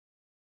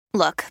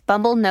Look,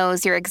 Bumble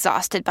knows you're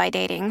exhausted by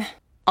dating.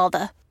 All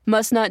the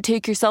must not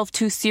take yourself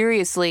too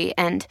seriously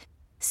and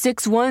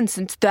 6'1"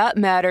 since that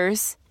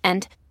matters.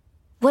 And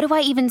what do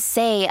I even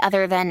say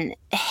other than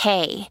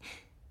hey?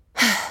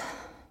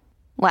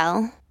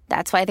 Well,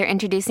 that's why they're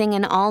introducing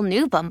an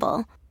all-new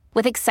Bumble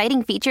with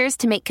exciting features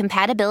to make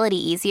compatibility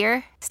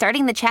easier,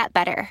 starting the chat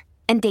better,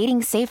 and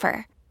dating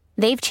safer.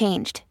 They've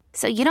changed,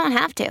 so you don't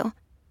have to.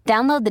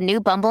 Download the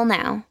new Bumble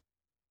now.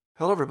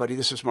 Hello, everybody.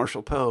 This is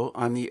Marshall Poe.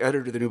 I'm the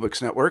editor of the New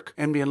Books Network.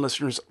 NBN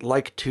listeners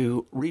like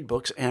to read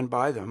books and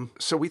buy them.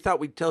 So we thought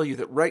we'd tell you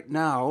that right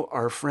now,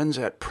 our friends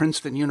at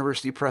Princeton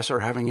University Press are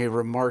having a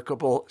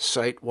remarkable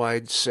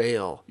site-wide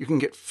sale. You can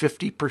get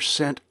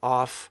 50%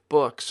 off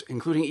books,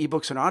 including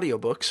ebooks and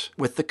audiobooks,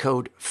 with the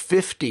code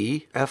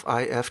 50,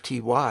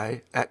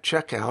 F-I-F-T-Y, at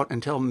checkout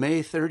until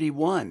May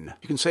 31.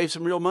 You can save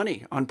some real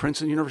money on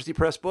Princeton University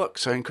Press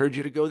books. I encourage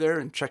you to go there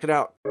and check it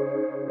out.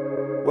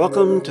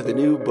 Welcome to the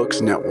New Books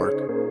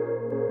Network.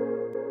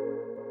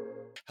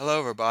 Hello,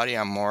 everybody.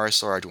 I'm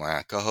Maurice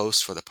Ardoin,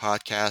 co-host for the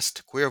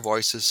podcast Queer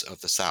Voices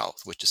of the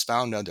South, which is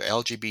found under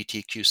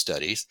LGBTQ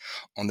Studies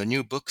on the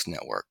New Books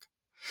Network.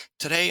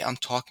 Today, I'm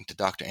talking to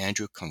Dr.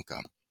 Andrew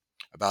Kunka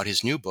about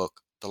his new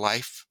book, The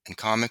Life and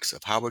Comics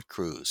of Howard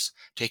Cruse,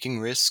 Taking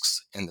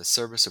Risks in the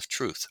Service of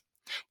Truth,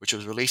 which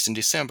was released in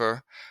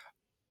December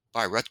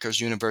by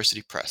Rutgers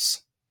University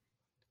Press.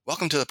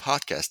 Welcome to the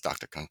podcast,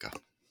 Dr. Kunka.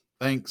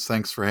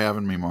 Thanks for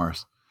having me,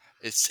 Morris.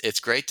 It's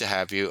great to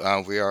have you.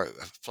 We are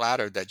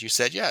flattered that you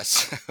said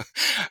yes.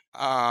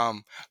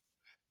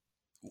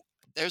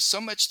 There's so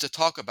much to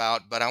talk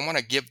about, but I want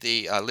to give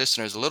the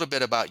listeners a little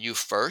bit about you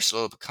first, a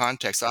little bit of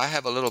context. I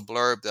have a little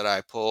blurb that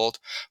I pulled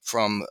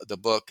from the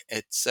book.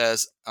 It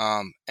says,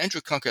 Andrew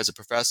Kunka is a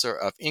professor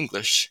of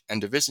English and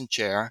division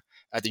chair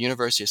at the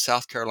University of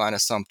South Carolina,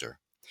 Sumter.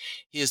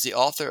 He is the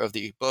author of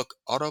the book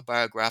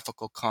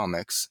Autobiographical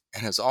Comics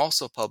and has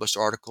also published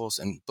articles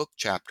and book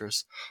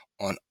chapters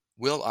on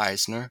Will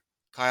Eisner,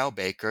 Kyle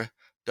Baker,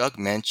 Doug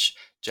Minch,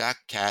 Jack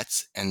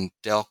Katz, and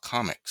Dell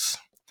Comics.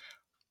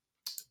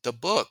 The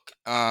book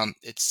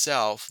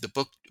itself, the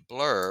book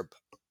blurb,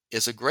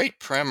 is a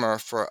great primer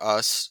for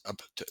us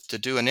to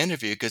do an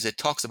interview because it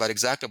talks about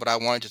exactly what I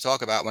wanted to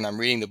talk about when I'm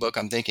reading the book.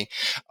 I'm thinking,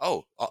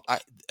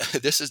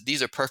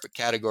 these are perfect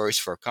categories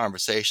for a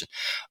conversation.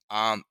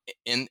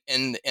 In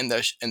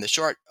the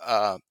short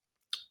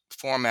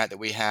format that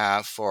we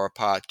have for a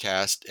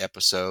podcast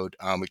episode,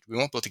 we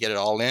won't be able to get it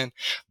all in,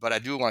 but I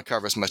do want to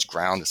cover as much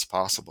ground as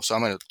possible. So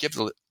I'm going to give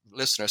the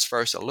listeners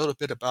first a little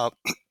bit about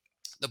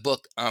the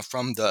book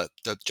from the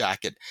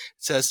jacket. It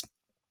says,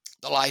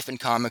 The Life and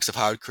Comics of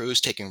Howard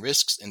Cruse, Taking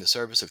Risks in the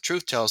Service of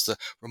Truth, tells the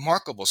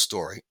remarkable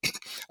story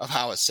of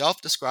how a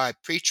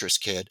self-described preacher's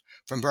kid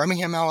from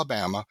Birmingham,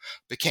 Alabama,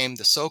 became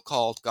the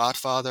so-called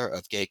godfather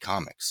of gay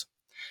comics.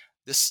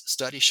 This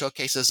study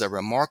showcases a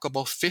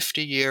remarkable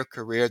 50-year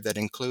career that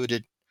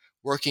included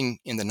working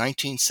in the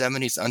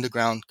 1970s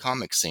underground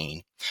comic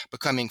scene,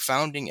 becoming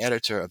founding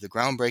editor of the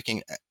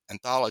groundbreaking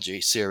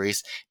anthology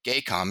series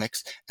Gay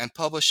Comics, and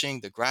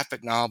publishing the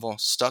graphic novel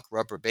Stuck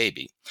Rubber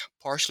Baby,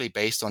 partially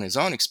based on his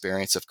own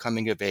experience of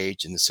coming of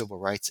age in the civil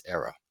rights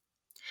era.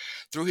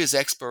 Through his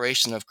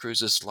exploration of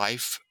Cruse's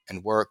life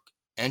and work,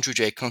 Andrew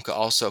J. Kunka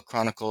also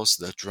chronicles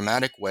the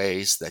dramatic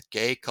ways that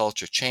gay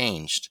culture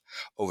changed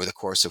over the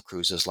course of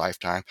Cruse's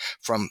lifetime,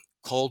 from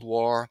Cold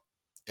War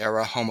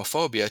era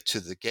homophobia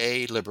to the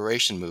gay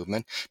liberation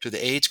movement, to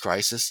the AIDS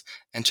crisis,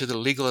 and to the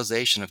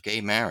legalization of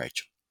gay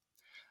marriage.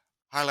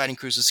 Highlighting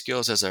Cruse's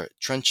skills as a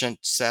trenchant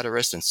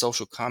satirist and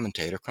social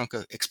commentator,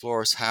 Kunka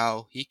explores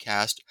how he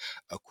cast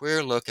a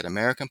queer look at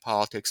American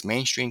politics,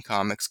 mainstream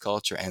comics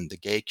culture, and the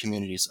gay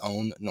community's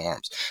own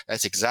norms.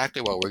 That's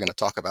exactly what we're going to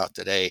talk about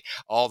today,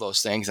 all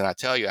those things. And I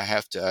tell you, I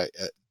have to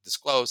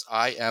disclose,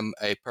 I am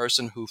a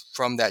person who,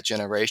 from that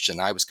generation,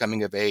 I was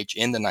coming of age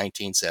in the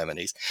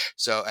 1970s.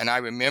 So, and I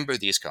remember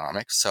these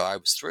comics, so I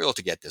was thrilled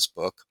to get this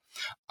book.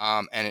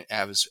 And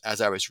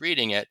as I was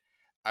reading it,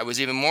 I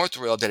was even more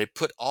thrilled that it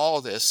put all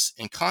this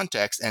in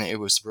context, and it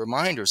was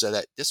reminders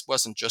that this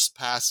wasn't just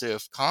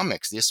passive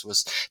comics. These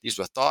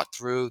were thought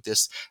through.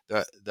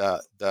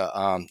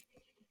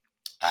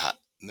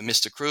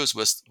 Mr. Cruse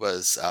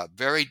was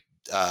very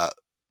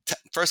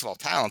first of all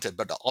talented,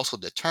 but also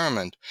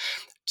determined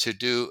to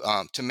do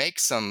to make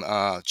some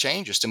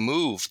changes, to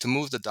move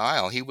the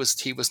dial.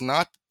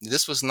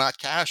 This was not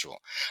casual.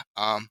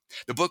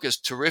 The book is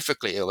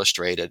terrifically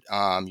illustrated.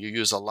 You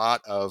use a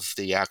lot of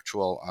the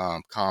actual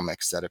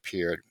comics that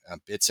appeared,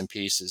 bits and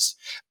pieces,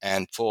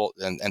 and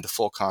the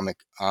full comic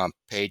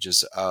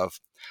pages of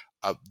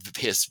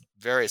his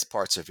various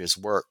parts of his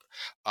work,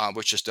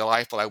 which is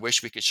delightful. I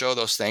wish we could show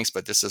those things,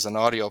 but this is an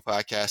audio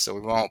podcast, so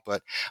we won't.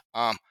 But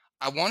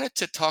I wanted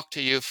to talk to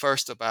you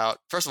first of all,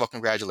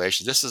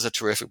 congratulations. This is a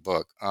terrific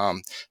book.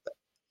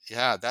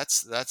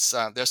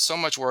 There's so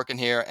much work in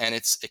here, and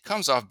it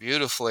comes off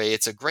beautifully.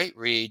 It's a great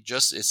read.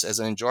 It's as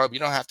an enjoyable.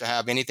 You don't have to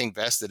have anything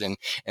vested in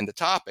the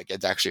topic.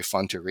 It's actually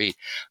fun to read.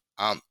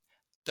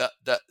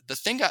 the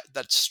thing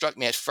that struck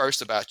me at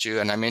first about you,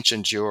 and I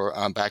mentioned your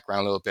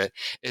background a little bit,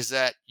 is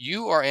that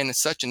you are in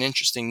such an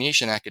interesting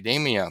niche in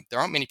academia. There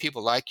aren't many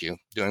people like you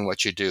doing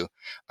what you do,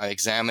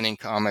 examining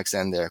comics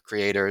and their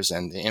creators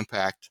and the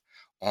impact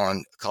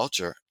on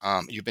culture.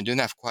 You've been doing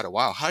that for quite a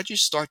while. How did you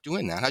start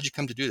doing that? How did you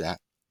come to do that?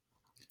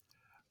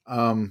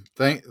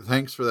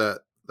 Thanks for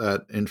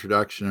that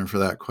introduction and for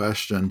that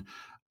question.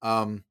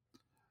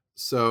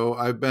 So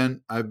I've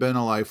been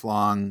a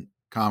lifelong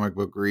comic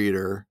book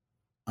reader.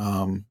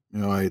 The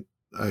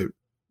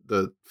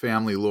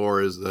family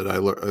lore is that I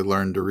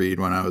learned to read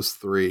when I was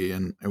 3,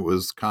 and it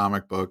was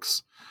comic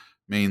books,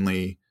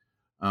 mainly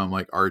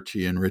like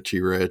Archie and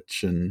Richie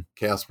Rich and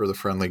Casper the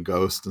Friendly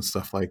Ghost and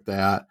stuff like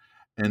that.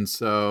 And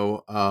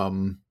so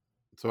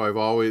I've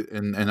always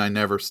and I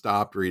never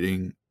stopped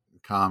reading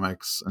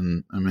comics,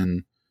 and I'm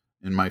in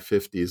my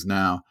 50s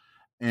now,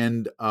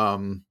 and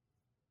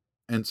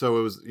so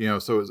it was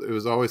it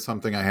was always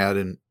something I had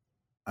in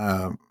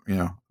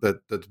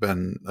that's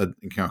been a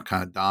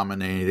kind of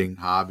dominating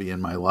hobby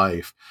in my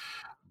life.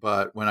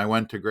 But when I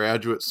went to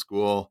graduate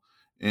school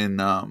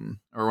or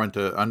went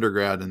to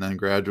undergrad and then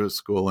graduate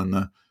school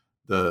in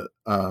the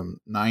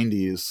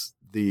 90s,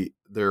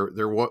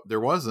 there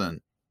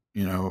wasn't,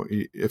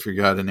 if you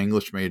got an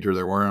English major,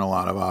 there weren't a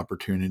lot of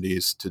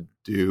opportunities to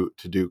do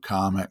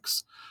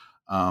comics,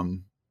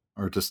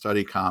 or to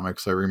study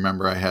comics. I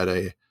remember I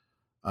had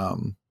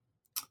an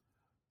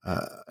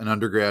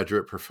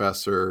undergraduate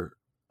professor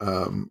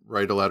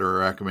write a letter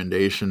of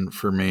recommendation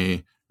for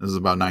me. This is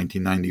about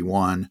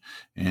 1991,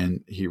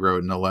 and he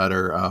wrote in a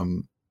letter,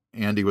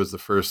 Andy was the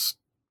first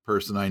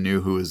person I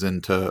knew who was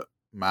into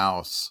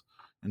Art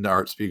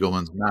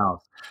Spiegelman's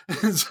Mouse.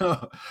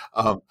 so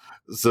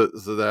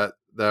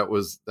that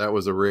was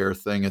a rare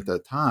thing at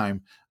that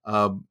time.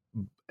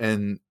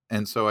 And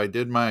so I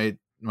did my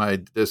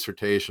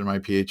dissertation, my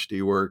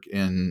PhD work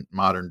in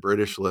modern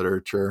British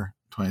literature,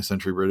 20th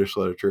century British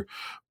literature.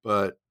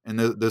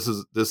 This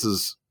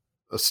is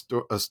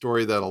a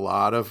story that a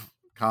lot of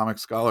comic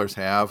scholars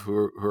have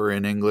who are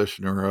in English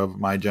and who are of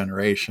my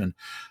generation,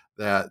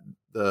 that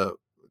the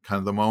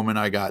moment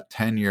I got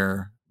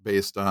tenure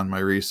based on my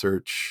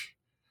research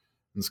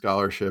and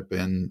scholarship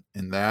in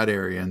that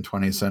area in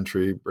 20th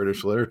century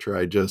British literature,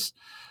 I just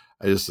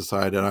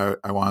decided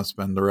I want to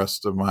spend the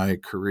rest of my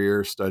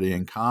career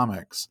studying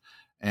comics.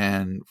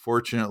 And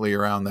fortunately,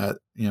 around that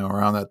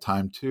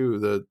time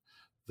too,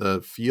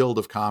 the field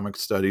of comic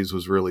studies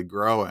was really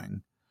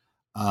growing,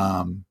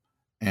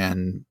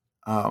 and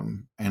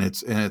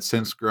it's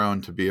since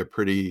grown to be a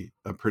pretty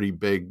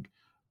big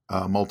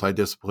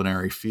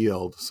multidisciplinary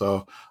field.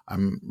 So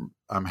I'm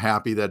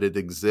happy that it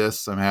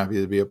exists. I'm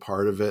happy to be a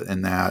part of it,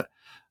 and that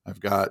I've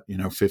got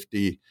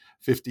 50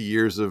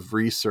 years of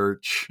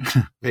research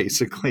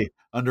basically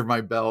under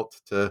my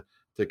belt to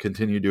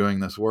continue doing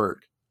this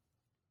work.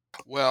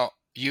 Well,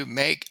 you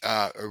make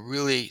a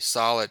really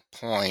solid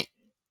point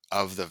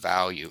of the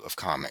value of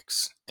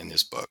comics in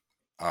this book.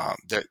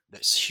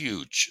 There's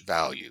huge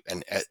value,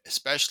 and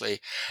especially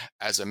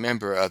as a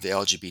member of the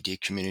LGBT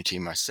community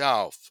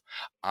myself,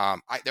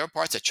 there are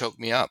parts that choke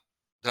me up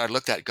that I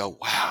looked at and go,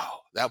 wow,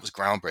 that was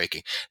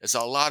groundbreaking. There's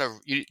a lot of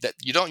that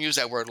you don't use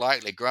that word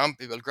lightly.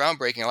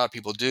 Groundbreaking, a lot of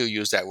people do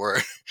use that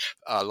word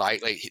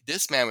lightly.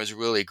 This man was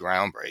really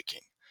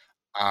groundbreaking.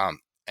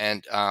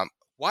 And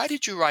why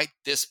did you write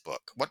this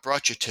book? What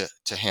brought you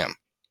to him?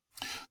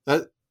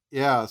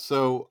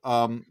 So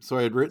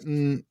I had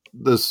written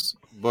this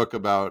book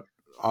about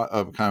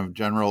a kind of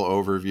general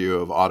overview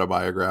of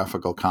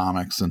autobiographical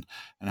comics and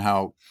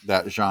how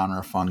that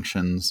genre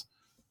functions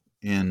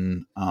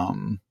in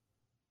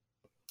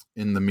the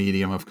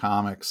medium of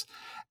comics.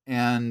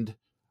 And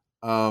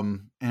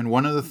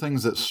one of the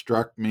things that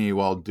struck me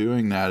while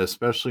doing that,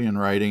 especially in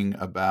writing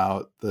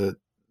about the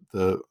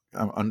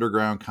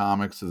underground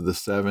comics of the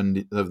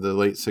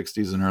late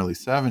 60s and early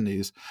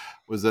 70s,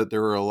 was that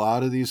there were a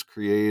lot of these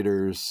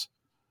creators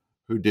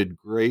who did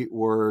great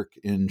work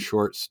in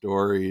short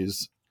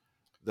stories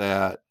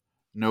that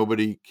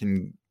nobody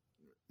can,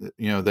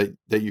 that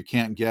you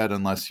can't get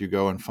unless you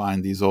go and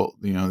find these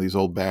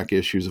old back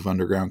issues of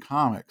underground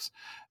comics.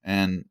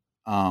 And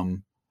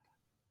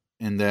in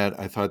that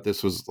I thought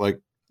this was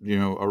like,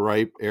 a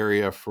ripe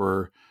area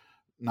for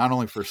not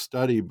only for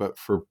study, but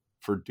for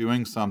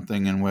doing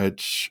something in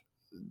which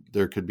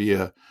there could be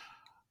a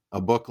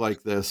book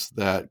like this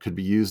that could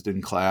be used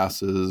in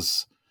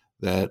classes,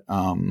 that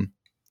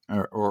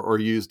or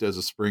used as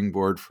a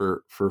springboard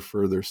for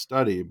further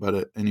study.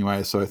 But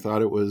anyway, so I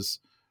thought it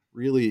was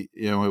really,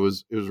 it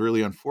was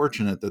really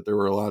unfortunate that there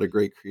were a lot of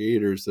great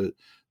creators that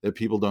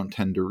people don't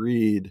tend to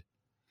read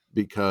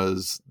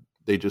because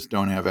they just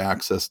don't have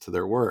access to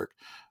their work.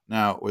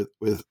 Now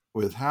with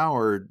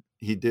Howard,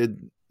 he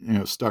did,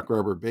 Stuck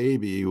Rubber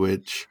Baby,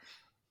 which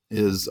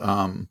is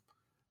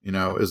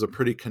is a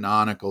pretty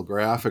canonical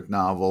graphic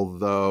novel,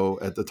 though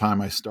at the time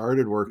I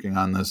started working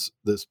on this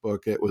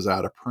book, it was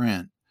out of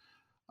print.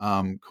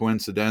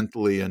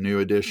 Coincidentally, a new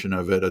edition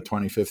of it, a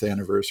 25th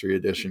anniversary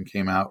edition,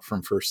 came out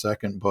from First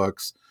Second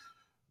Books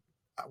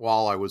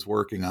while I was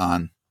working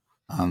on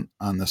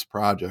on this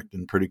project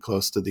and pretty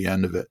close to the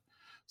end of it.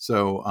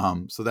 So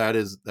so that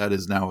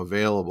is now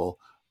available.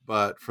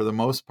 But for the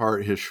most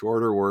part, his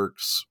shorter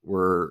works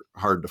were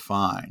hard to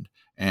find,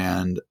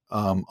 and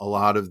a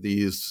lot of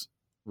these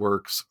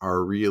works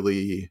are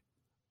really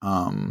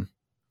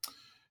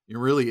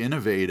really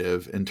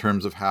innovative in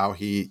terms of how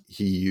he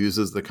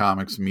uses the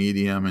comics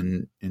medium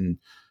in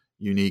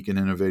unique and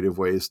innovative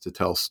ways to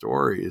tell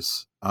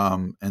stories.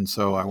 And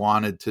so I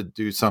wanted to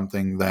do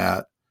something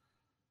that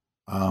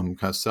kind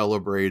of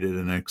celebrated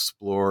and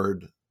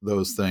explored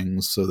those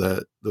things, so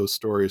that those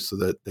stories, so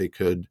that they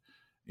could,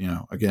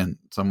 again,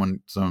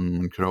 someone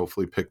could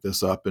hopefully pick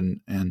this up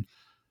and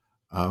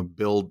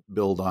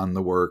build on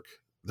the work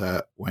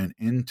that went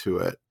into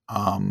it.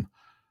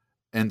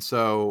 And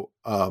so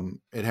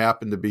it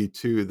happened to be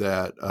too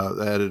that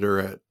the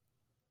editor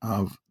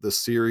of the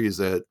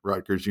series at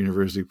Rutgers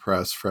University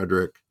Press,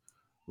 Frederick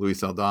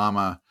Luis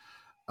Aldama,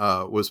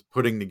 was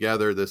putting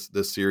together this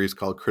series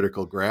called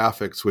Critical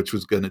Graphics, which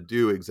was going to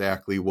do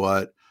exactly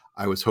what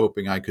I was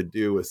hoping I could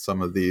do with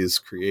some of these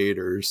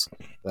creators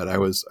that I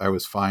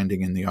was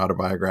finding in the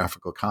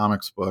autobiographical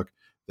comics book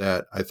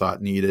that I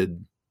thought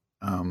needed,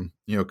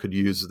 could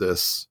use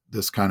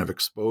this kind of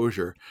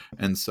exposure.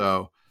 And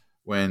so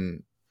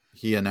when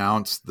he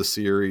announced the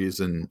series,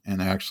 and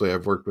actually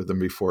I've worked with him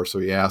before, so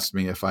he asked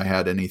me if I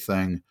had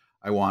anything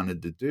I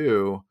wanted to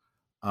do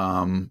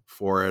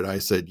for it. I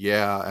said,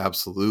 yeah,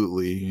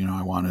 absolutely.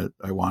 I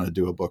want to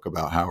do a book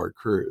about Howard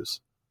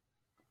Cruse.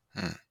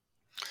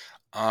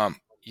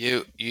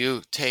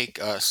 You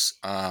take us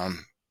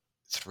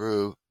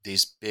through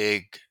these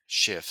big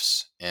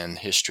shifts in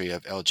history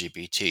of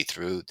LGBT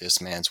through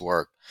this man's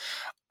work,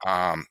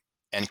 and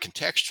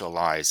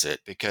contextualize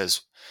it,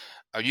 because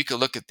you could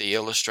look at the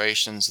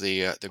illustrations,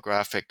 the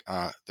graphic,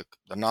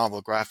 the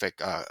novel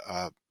graphic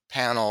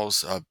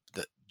panels,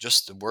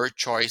 just the word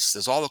choice.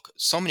 There's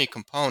so many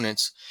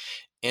components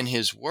in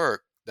his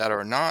work that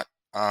are not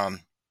they're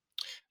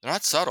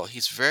not subtle.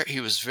 He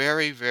was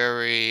very,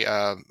 very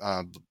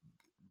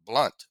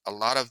blunt. A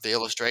lot of the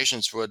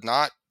illustrations would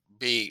not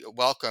be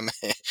welcome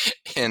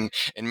in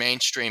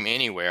mainstream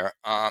anywhere.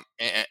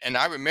 And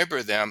I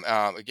remember them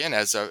again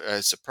as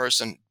a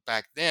person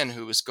back then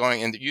who was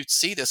going, and you'd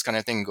see this kind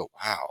of thing and go,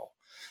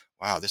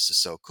 wow, this is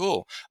so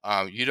cool.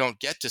 You don't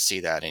get to see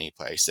that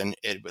anyplace. And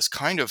it was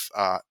kind of,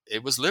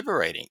 it was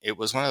liberating. It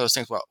was one of those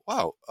things, well,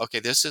 wow, okay,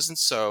 this isn't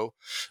so,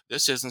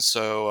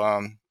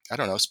 I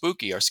don't know,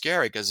 spooky or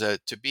scary, because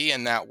to be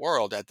in that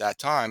world at that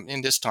time,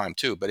 in this time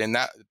too, but in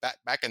that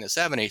back in the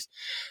 70s,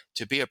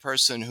 to be a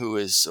person who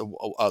is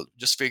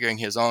just figuring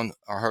his own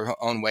or her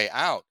own way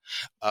out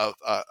of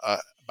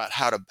about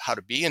how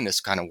to be in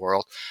this kind of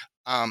world,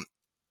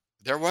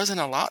 there wasn't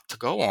a lot to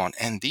go on.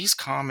 And these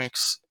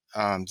comics,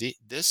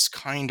 this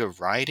kind of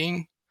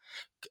writing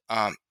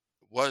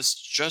was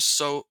just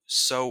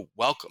so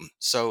welcome,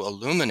 so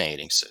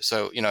illuminating.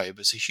 So it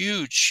was a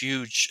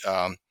huge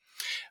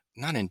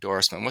not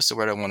endorsement. What's the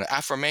word I want to?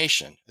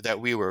 Affirmation that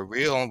we were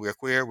real, we're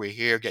queer, we're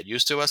here, get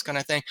used to us, kind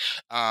of thing.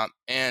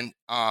 And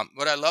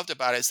what I loved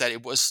about it is that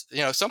it was,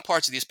 some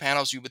parts of these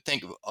panels you would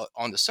think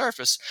on the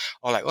surface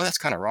are like, oh, that's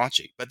kind of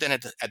raunchy. But then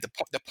at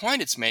the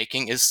point it's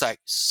making is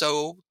like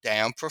so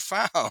damn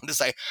profound.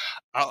 It's like,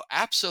 oh,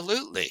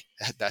 absolutely,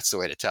 that's the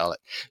way to tell it.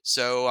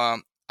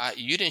 So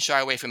you didn't shy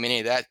away from any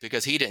of that,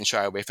 because he didn't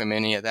shy away from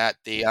any of that.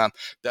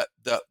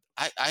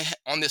 I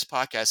on this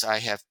podcast, I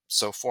have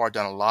so far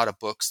done a lot of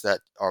books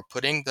that are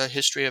putting the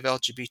history of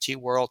LGBT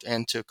world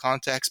into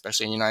context,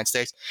 especially in the United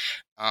States.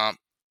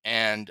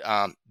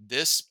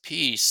 This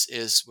piece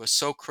was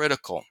so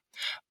critical.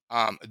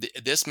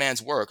 This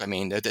man's work, I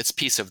mean, this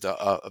piece of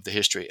the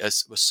history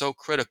was so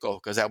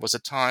critical, because that was a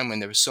time when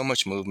there was so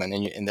much movement,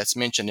 and that's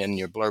mentioned in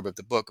your blurb of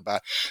the book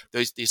about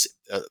the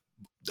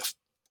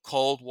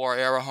Cold War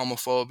era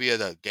homophobia,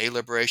 the gay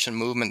liberation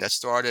movement that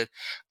started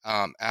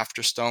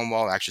after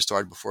Stonewall, actually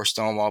started before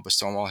Stonewall, but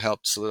Stonewall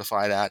helped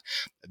solidify that.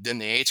 Then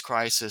the AIDS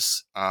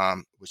crisis,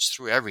 which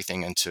threw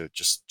everything into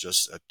just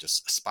a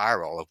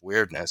spiral of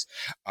weirdness.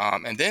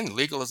 And then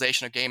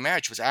legalization of gay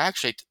marriage, which I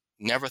actually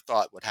never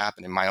thought would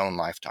happen in my own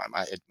lifetime.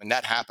 When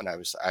that happened, I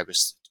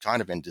was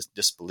kind of in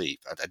disbelief.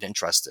 I didn't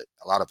trust it.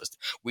 A lot of us,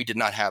 we did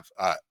not have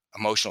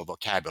emotional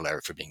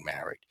vocabulary for being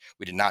married.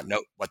 We did not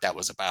know what that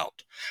was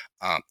about.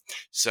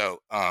 So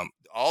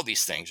all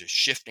these things are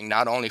shifting,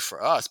 not only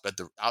for us, but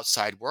the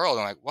outside world.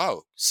 And like,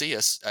 whoa, see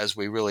us as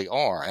we really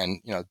are,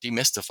 and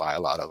demystify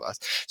a lot of us.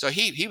 So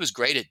he was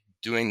great at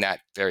doing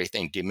that very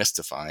thing,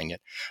 demystifying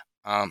it.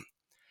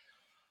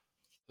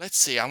 Let's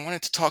see. I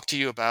wanted to talk to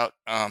you about,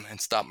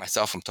 and stop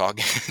myself from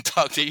talking.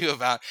 Talk to you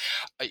about.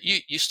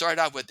 You started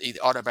out with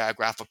the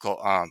autobiographical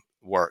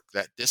work.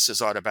 That this is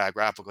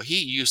autobiographical. He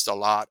used a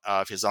lot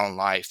of his own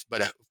life,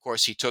 but of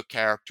course he took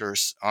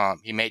characters.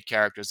 He made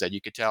characters that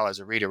you could tell as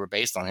a reader were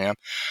based on him,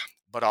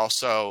 but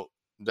also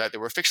that they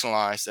were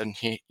fictionalized. And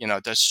he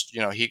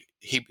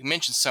he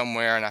mentioned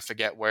somewhere, and I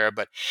forget where,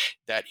 but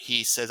that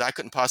he says, I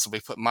couldn't possibly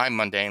put my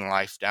mundane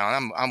life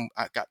down.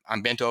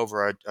 I'm bent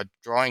over a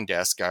drawing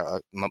desk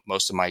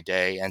most of my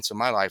day, and so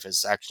my life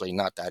is actually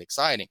not that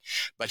exciting.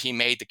 But he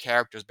made the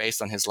characters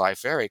based on his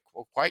life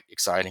quite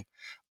exciting.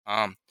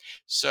 I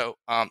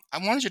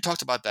wanted you to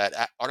talk about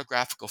that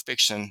autographical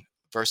fiction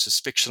versus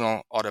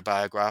fictional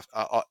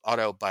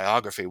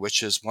autobiography,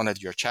 which is one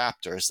of your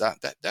chapters.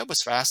 That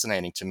was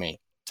fascinating to me.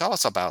 Tell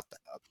us about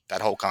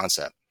that whole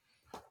concept.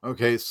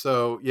 Okay,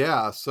 so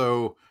yeah,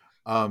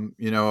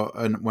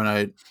 and when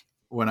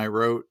I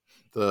wrote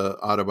the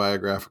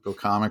autobiographical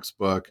comics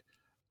book,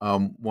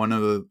 one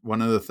of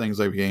the things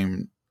I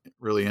became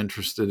really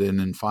interested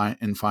in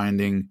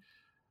finding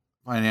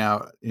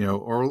out,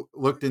 or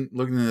looking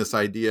into this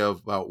idea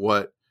about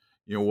what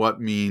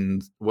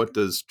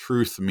does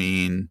truth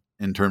mean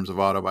in terms of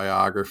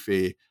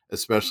autobiography,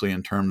 especially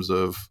in terms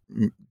of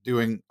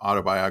doing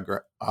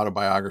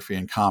autobiography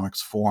in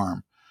comics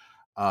form.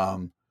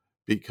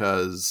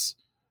 Because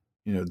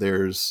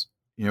there's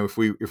if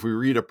we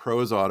read a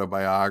prose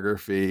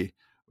autobiography,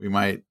 we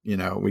might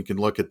we can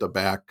look at the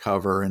back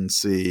cover and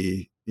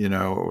see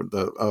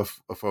a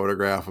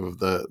photograph of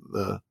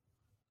the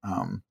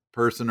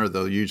person, or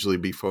there'll usually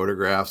be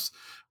photographs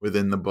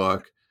within the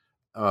book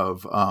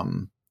of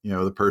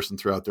the person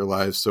throughout their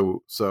lives.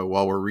 So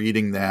while we're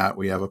reading that,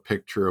 we have a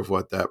picture of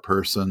what that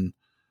person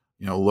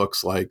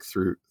looks like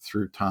through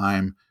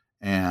time.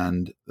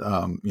 And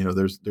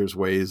there's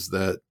ways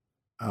that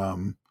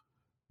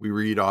we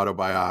read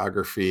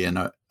autobiography in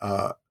a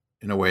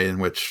way in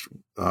which,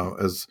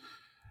 as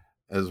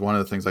one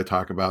of the things I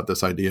talk about,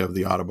 this idea of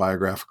the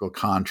autobiographical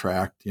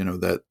contract,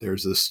 that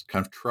there's this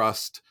kind of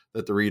trust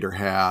that the reader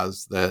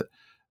has that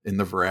in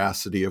the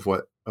veracity of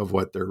what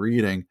they're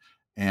reading.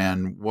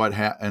 And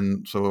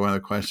and so one of the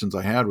questions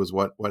I had was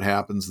what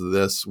happens to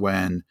this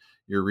when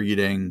you're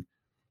reading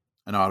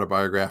an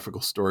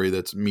autobiographical story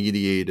that's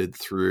mediated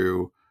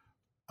through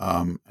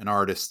an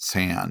artist's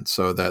hand,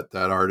 so that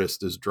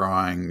artist is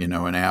drawing,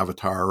 an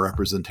avatar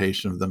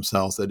representation of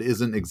themselves that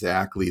isn't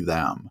exactly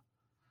them,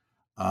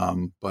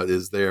 but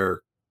is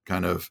their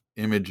kind of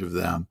image of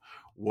them.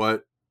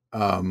 What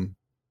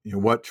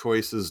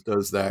choices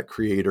does that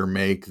creator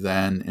make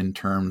then in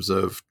terms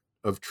of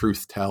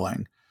truth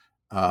telling?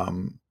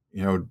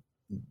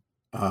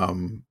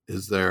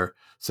 Is there,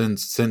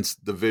 since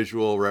the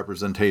visual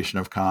representation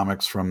of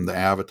comics from the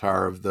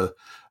avatar of the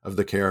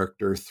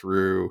character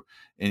through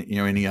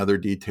any other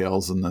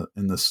details in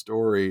the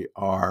story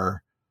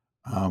are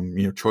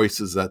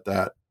choices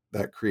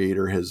that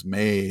creator has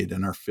made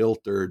and are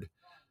filtered,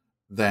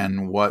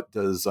 then what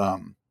does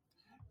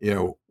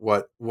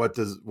what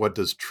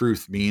does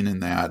truth mean in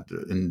that?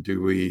 And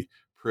do we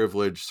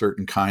privilege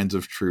certain kinds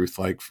of truth,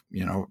 like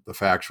the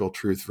factual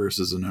truth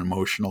versus an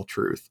emotional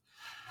truth?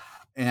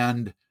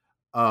 And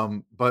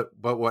but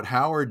what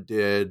Howard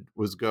did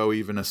was go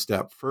even a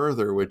step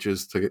further, which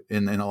is to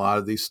in a lot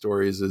of these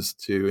stories is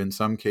to, in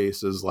some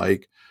cases,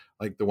 like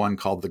the one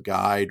called The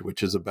Guide,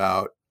 which is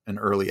about an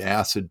early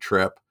acid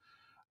trip,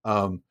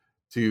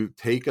 to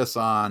take us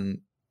on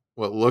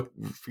what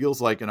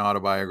feels like an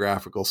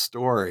autobiographical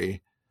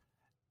story,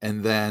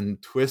 and then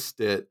twist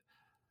it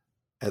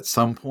at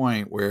some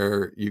point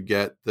where you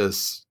get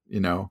this,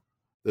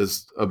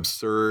 this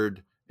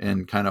absurd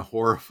and kind of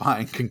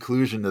horrifying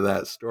conclusion to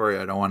that story.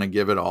 I don't want to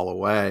give it all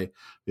away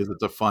because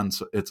it's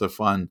a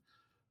fun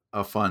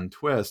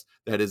twist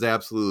that is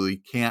absolutely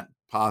can't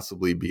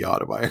possibly be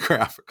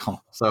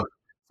autobiographical. So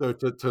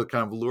to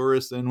kind of lure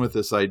us in with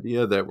this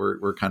idea that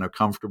we're kind of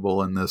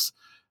comfortable in this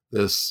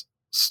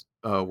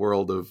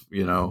world of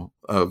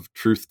of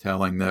truth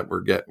telling that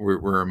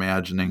we're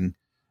imagining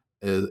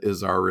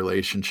is our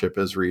relationship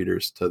as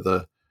readers to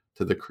the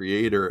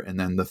creator, and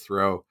then to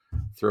throw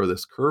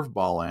this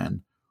curveball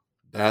in.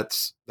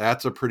 That's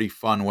a pretty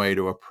fun way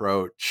to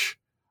approach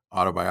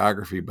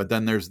autobiography. But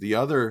then there's the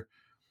other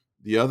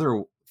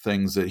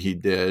things that he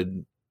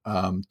did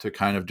to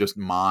kind of just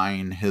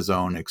mine his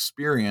own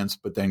experience,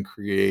 but then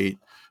create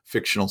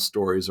fictional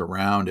stories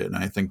around it. And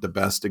I think the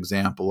best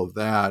example of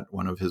that,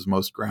 one of his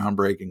most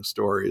groundbreaking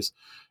stories,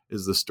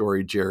 is the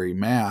story Jerry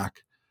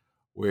Mack,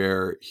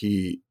 where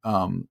he,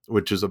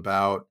 which is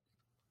about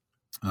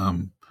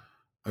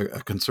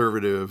a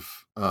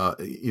conservative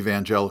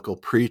evangelical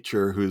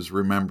preacher who's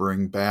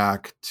remembering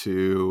back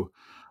to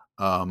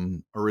a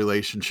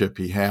relationship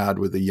he had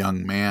with a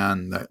young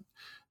man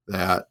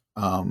that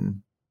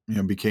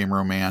became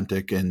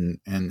romantic and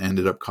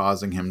ended up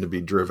causing him to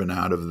be driven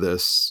out of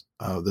this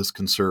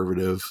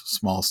conservative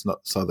small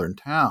southern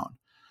town.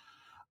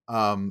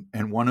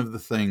 And one of the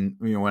things,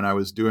 when I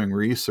was doing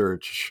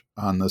research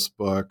on this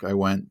book, I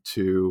went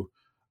to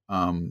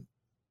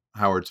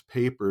Howard's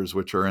papers,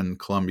 which are in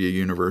Columbia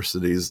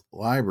University's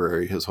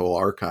library. His whole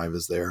archive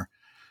is there.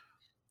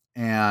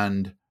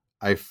 And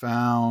I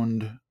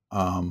found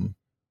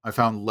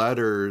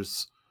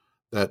letters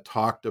that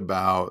talked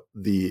about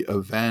the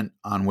event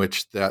on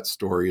which that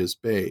story is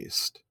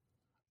based.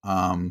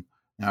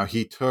 Now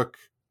he took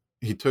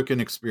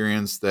an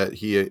experience that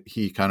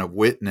he kind of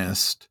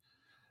witnessed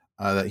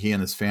that he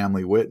and his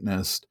family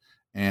witnessed,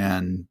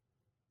 and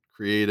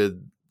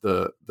created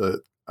the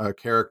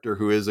character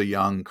who is a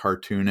young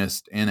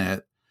cartoonist in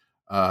it,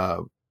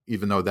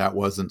 even though that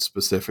wasn't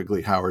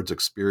specifically Howard's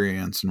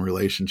experience and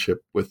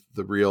relationship with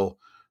the real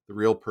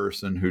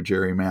person who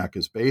Jerry Mack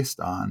is based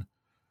on,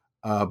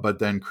 but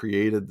then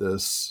created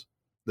this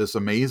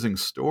amazing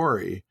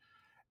story.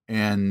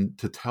 And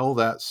to tell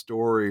that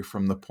story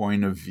from the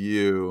point of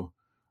view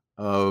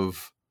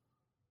of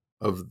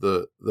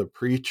the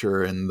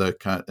preacher and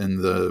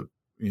the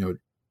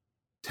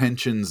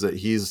tensions that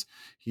he's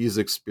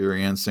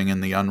experiencing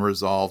and the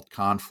unresolved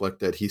conflict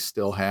that he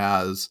still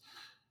has,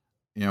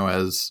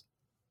 as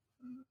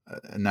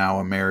now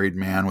a married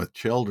man with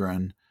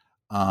children,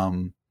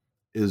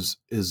 is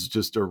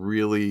just a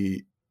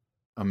really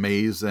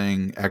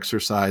amazing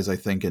exercise, I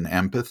think, in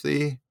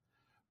empathy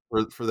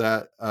for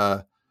that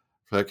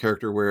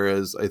character.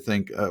 Whereas I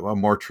think a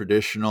more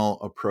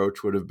traditional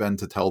approach would have been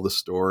to tell the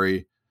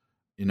story,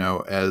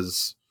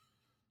 as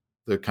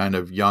the kind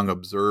of young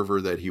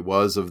observer that he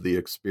was of the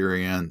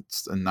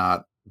experience and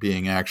not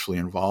being actually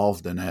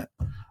involved in it.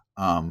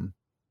 And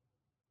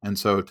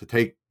so to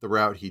take the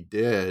route he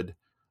did,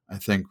 I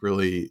think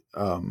really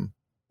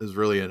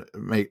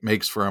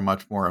makes for a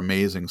much more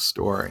amazing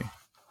story.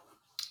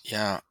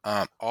 Yeah,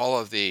 all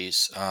of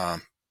these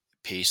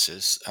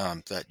pieces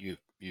that you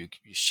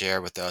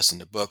share with us in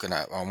the book, and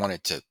I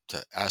wanted to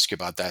ask you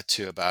about that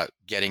too, about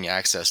getting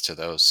access to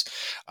those.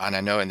 And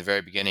I know in the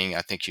very beginning,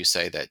 I think you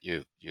say that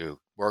you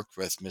worked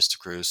with Mr.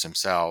 Cruz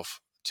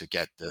himself to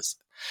get this.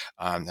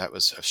 That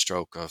was a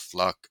stroke of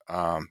luck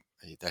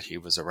that he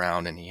was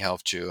around and he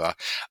helped you.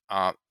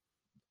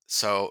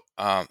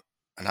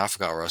 And I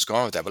forgot where I was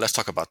going with that, but let's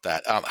talk about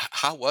that.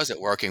 How was it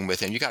working with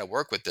him? You got to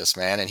work with this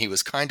man, and he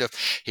was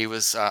he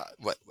was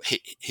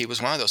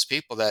one of those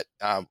people that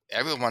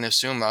everyone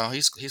assumed, oh,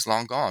 he's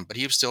long gone, but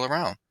he was still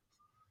around.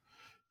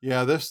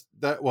 Yeah,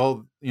 that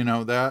was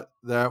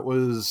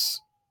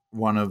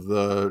one of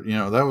the,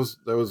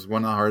 that was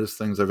one of the hardest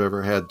things I've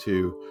ever had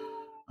to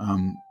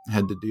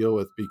deal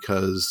with,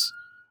 because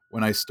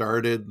when I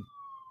decided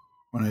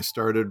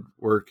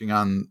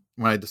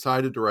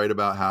to write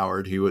about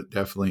Howard, he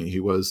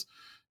was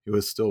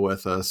still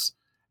with us.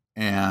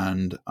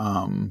 And,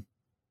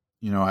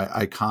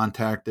 I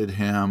contacted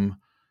him,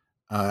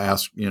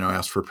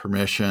 asked for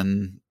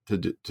permission to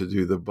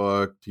do the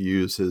book, to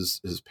use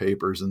his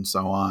papers and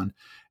so on.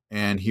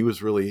 And he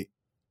was really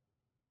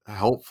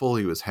helpful.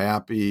 He was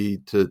happy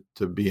to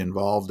be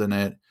involved in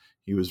it.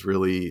 He was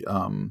really,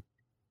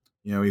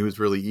 he was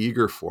really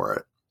eager for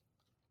it.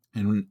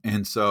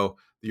 And so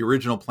the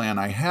original plan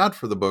I had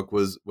for the book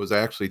was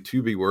actually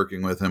to be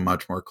working with him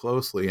much more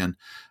closely. And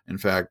in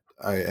fact,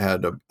 I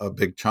had a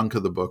big chunk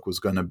of the book was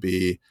going to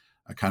be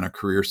a kind of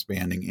career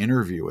spanning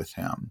interview with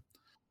him.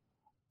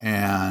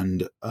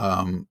 And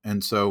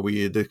so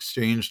we had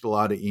exchanged a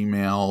lot of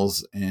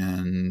emails,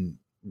 and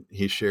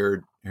he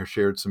shared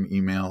some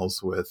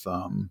emails with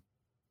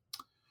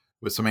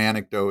some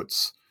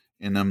anecdotes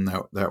in them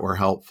that were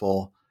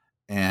helpful.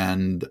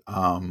 And,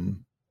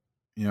 and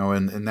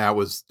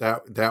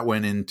that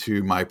went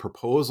into my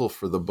proposal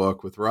for the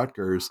book with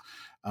Rutgers.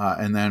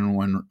 And then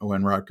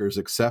when Rutgers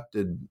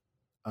accepted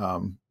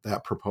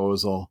that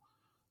proposal,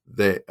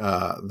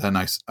 then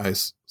I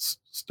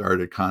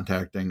started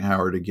contacting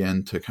Howard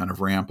again to kind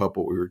of ramp up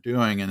what we were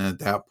doing. And at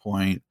that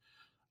point,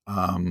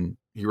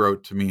 he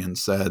wrote to me and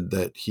said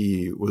that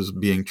he was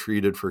being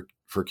treated for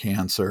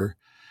cancer,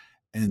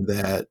 and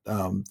that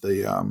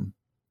the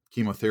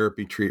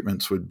chemotherapy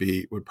treatments would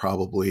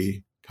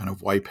probably kind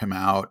of wipe him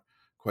out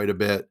quite a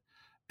bit.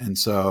 And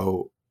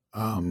so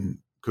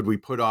could we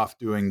put off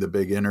doing the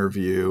big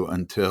interview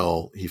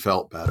until he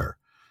felt better?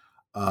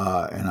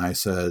 And I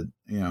said,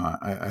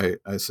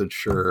 I said,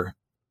 sure.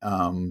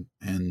 And,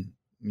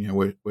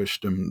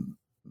 wished him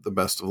the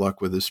best of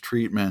luck with his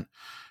treatment.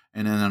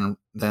 And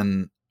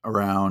then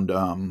around,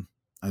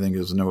 I think it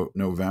was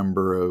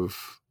November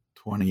of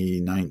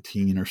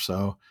 2019 or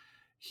so,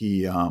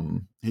 he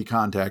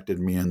contacted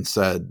me and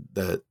said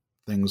that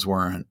things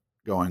weren't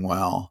going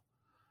well.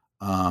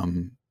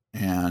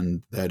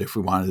 And that if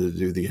we wanted to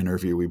do the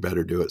interview, we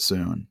better do it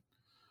soon.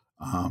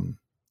 And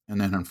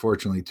then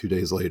unfortunately 2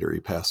 days later, he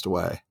passed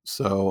away.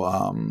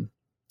 So,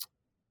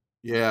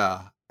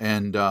 yeah.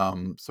 And,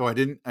 so I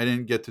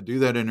didn't get to do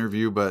that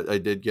interview, but I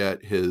did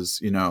get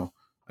his,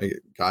 I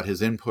got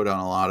his input on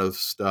a lot of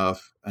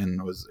stuff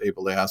and was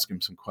able to ask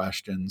him some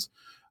questions.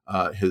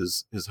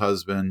 His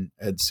husband,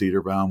 Ed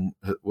Cedarbaum,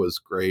 was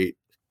great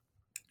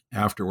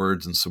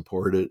afterwards and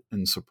support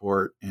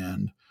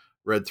and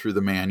read through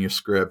the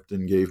manuscript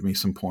and gave me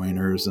some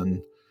pointers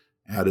and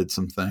added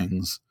some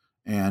things.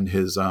 And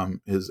his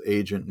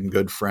agent and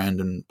good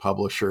friend and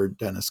publisher,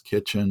 Dennis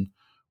Kitchen,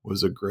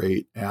 was a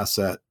great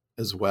asset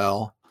as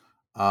well.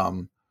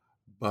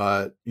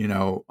 But,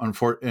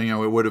 unfortunately,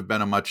 it would have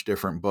been a much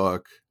different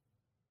book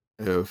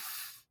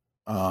if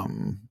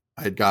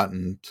I'd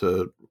gotten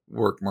to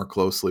work more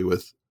closely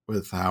with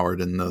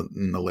Howard in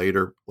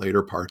the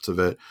later parts of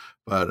it.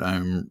 But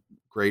I'm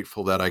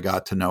grateful that I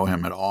got to know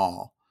him at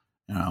all.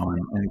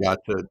 and got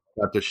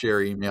to share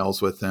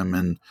emails with him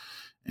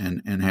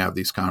and have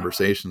these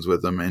conversations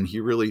with him. And he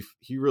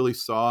really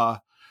saw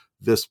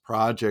this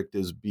project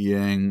as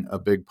being a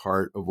big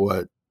part of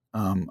what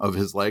of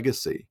his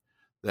legacy.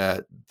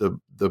 That the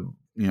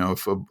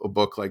if a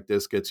book like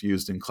this gets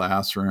used in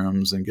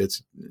classrooms and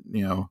gets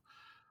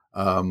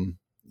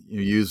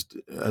used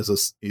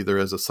as either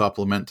as a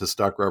supplement to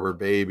Stuck Rubber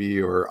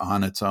Baby or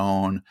on its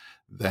own,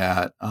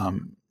 that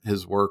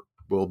his work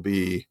will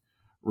be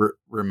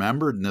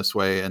remembered in this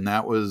way. And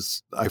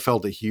I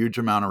felt a huge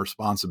amount of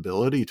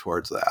responsibility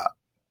towards that.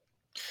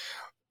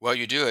 Well,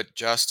 you do it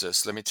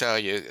justice, let me tell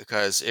you,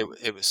 because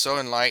it was so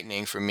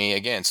enlightening for me.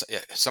 Again,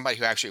 somebody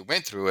who actually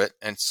went through it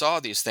and saw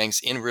these things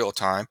in real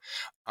time.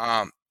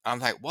 I'm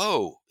like,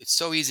 whoa, it's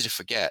so easy to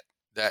forget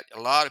that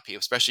a lot of people,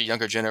 especially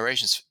younger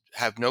generations,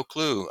 have no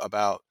clue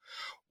about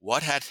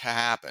what had to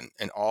happen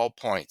in all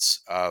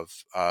points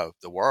of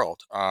the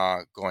world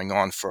going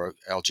on for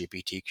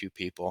LGBTQ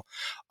people.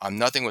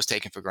 Nothing was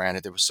taken for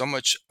granted. There was so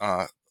much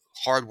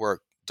hard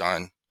work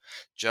done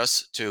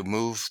just to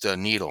move the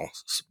needle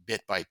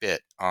bit by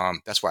bit.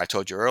 That's why I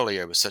told you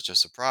earlier it was such a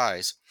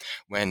surprise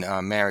when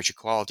marriage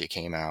equality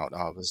came out.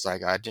 I was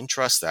like, I didn't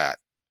trust that.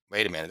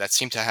 Wait a minute, that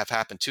seemed to have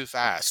happened too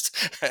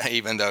fast,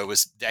 even though it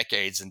was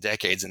decades and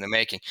decades in the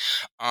making.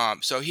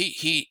 So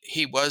he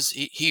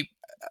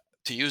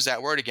to use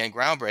that word again,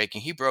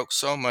 groundbreaking. He broke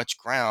so much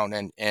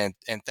ground, and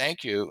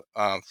thank you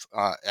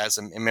as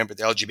a member of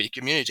the LGBT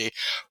community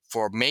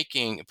for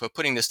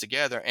putting this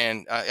together.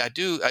 And I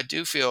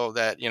do feel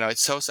that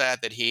it's so sad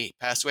that he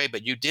passed away,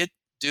 but you did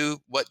do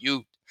what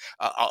you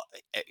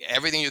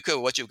everything you could,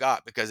 what you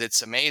got, because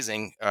it's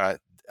amazing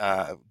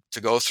to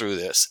go through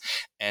this.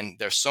 And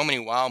there's so many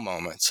wow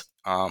moments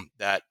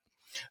that.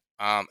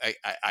 I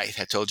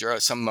had told you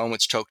some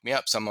moments choked me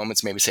up. Some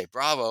moments made me say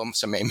bravo.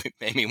 Some made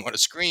me want to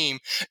scream.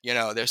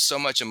 There's so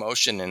much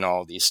emotion in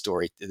all these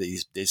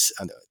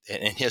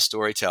in his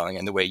storytelling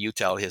and the way you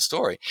tell his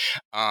story.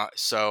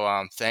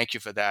 So thank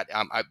you for that.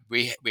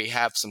 We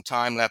have some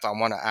time left. I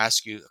want to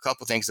ask you a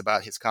couple things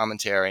about his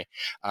commentary.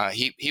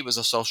 He was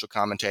a social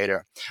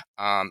commentator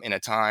in a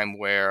time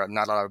where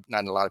not a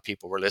lot of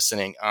people were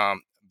listening.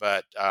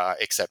 But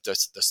except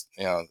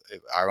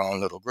our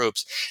own little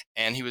groups.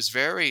 And he was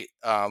very,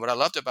 what I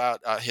loved about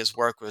his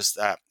work was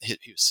that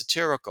he was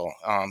satirical.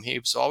 He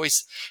was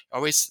always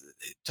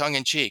tongue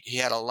in cheek. He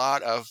had a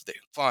lot of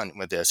fun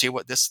with this.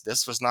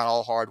 This was not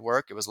all hard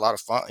work. It was a lot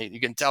of fun. You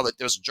can tell that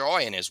there was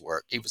joy in his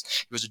work. He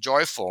was a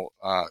joyful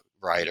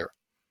writer.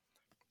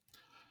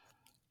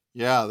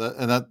 Yeah,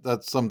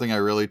 that's something I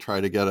really try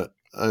to get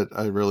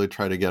I really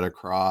try to get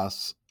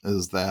across,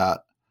 is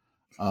that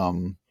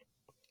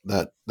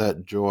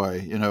that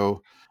joy.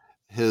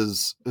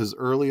 His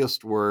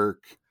earliest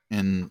work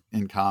in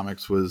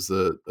comics was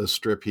a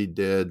strip he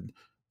did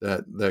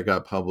that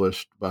got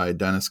published by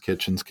Dennis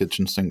Kitchen's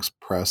Kitchen Sinks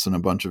Press in a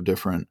bunch of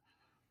different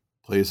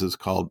places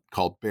called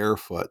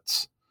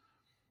Barefoots.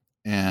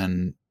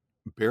 And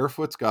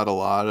Barefoots got a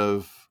lot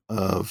of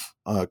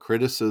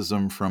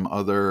criticism from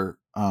other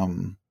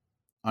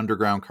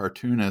underground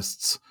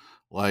cartoonists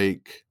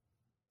like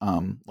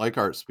Art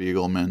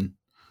Spiegelman,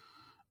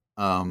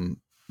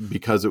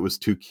 because it was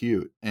too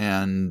cute.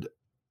 And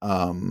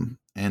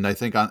I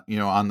think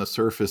on the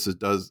surface it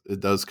does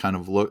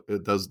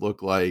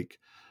look like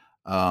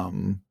a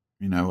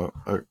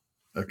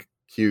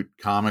cute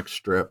comic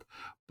strip,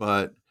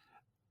 but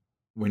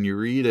when you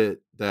read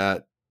it,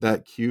 that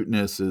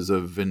cuteness is a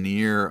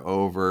veneer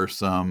over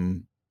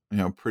some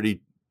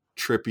pretty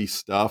trippy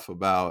stuff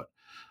about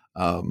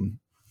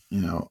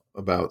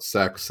about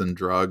sex and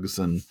drugs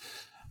and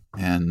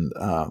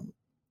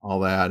all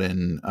that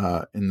in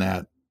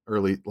that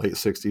late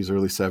 60s,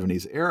 early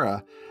 70s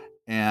era.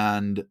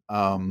 And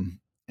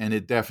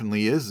it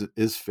definitely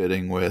is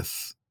fitting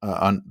with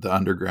the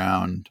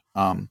underground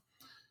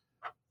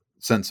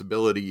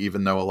sensibility,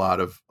 even though a lot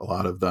of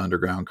the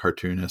underground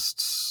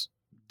cartoonists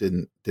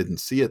didn't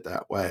see it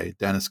that way.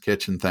 Dennis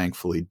Kitchen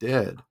thankfully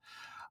did.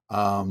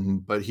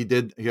 But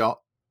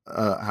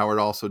Howard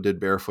also did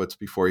Barefoots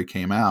before he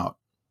came out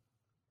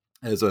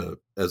as a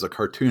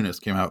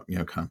cartoonist, came out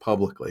kind of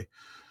publicly.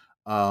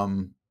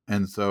 And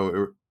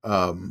so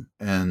so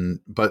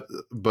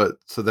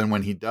then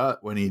when he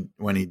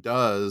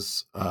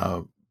does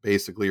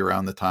basically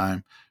around the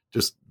time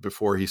just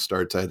before he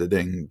starts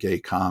editing gay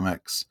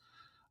comics,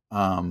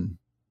 and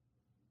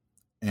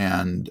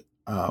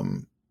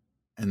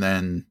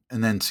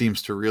then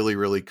seems to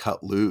really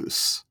cut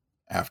loose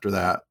after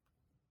that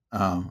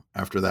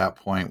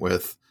point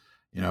with,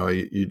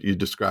 you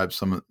described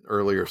some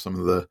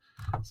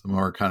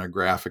more kind of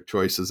graphic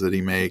choices that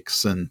he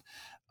makes, and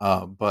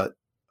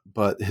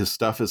but his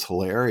stuff is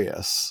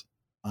hilarious.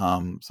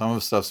 Some of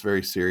the stuff's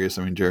very serious.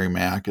 I mean, Jerry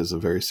Mack is a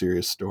very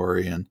serious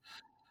story, and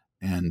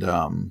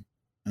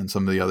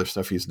some of the other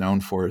stuff he's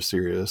known for is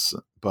serious.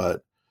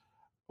 But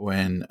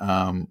when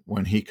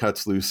he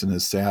cuts loose in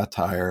his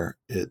satire,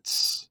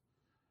 it's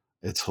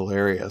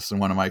hilarious. And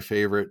one of my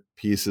favorite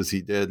pieces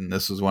he did, and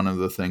this was one of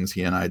the things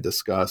he and I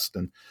discussed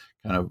and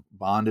kind of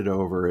bonded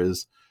over,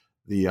 is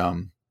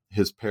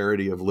his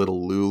parody of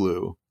Little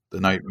Lulu, The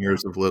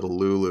Nightmares of Little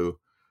Lulu.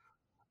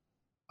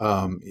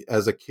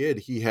 As a kid,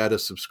 he had a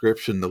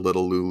subscription to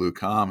Little Lulu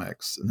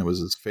comics, and it was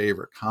his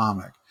favorite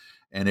comic,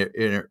 and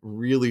it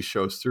really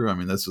shows through. I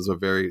mean, this is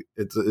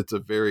it's a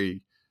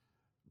very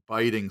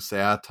biting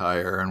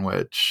satire in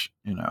which,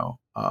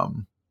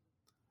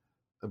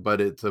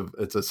 but it's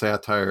a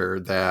satire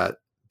that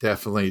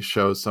definitely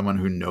shows someone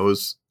who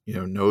knows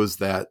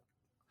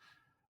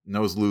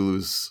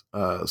Lulu's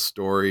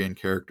story and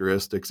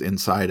characteristics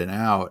inside and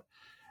out,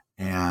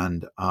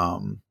 and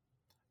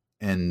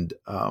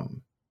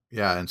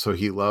yeah, and so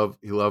he loved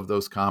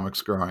those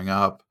comics growing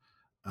up,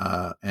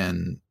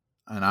 and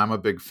I'm a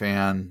big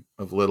fan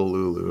of Little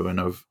Lulu and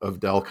of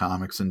Dell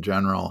Comics in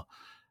general.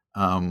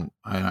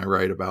 I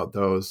write about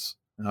those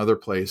in other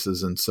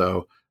places, and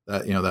so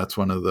that's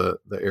one of the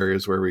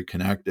areas where we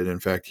connected. In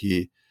fact,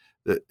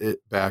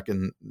 back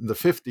in the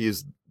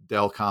 50s,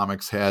 Dell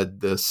Comics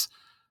had this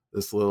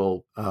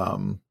little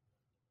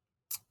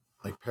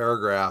like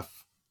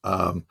paragraph,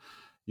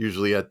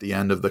 usually at the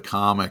end of the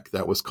comic,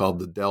 that was called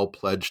the Dell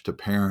Pledge to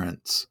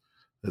Parents,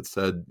 that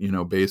said,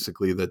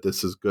 basically that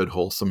this is good,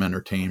 wholesome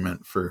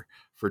entertainment for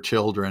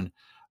children.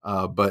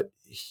 But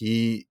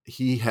he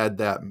had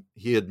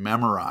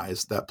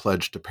memorized that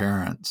pledge to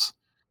parents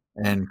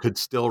and could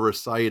still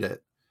recite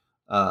it,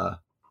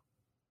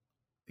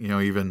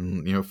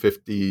 even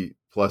 50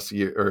 plus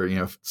year, or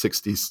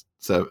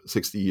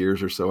 60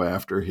 years or so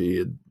after he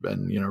had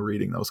been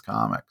reading those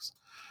comics.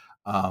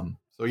 I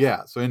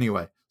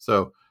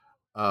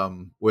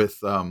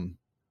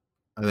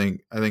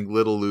think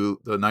Little Lulu,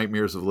 The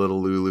Nightmares of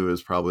Little Lulu,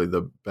 is probably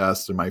the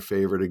best and my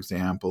favorite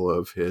example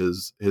of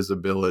his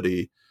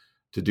ability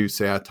to do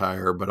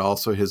satire, but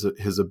also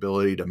his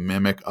ability to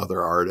mimic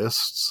other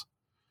artists.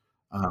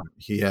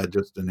 He had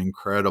just an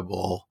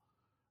incredible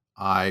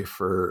eye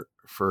for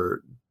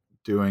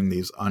doing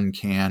these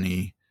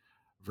uncanny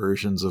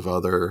versions of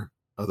other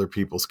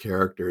people's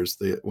characters.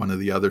 One of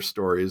the other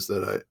stories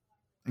that I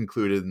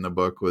included in the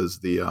book was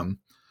the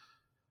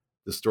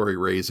story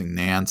Raising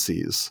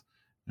Nancy's,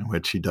 in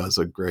which he does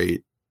a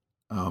great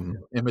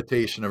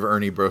imitation of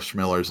Ernie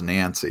Bushmiller's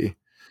Nancy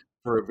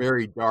for a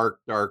very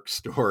dark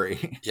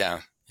story. Yeah.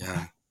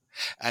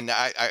 And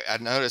I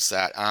noticed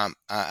that.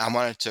 I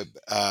wanted to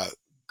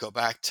go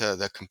back to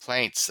the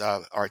complaints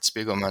of Art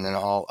Spiegelman and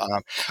all.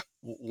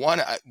 One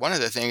of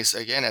the things,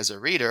 again, as a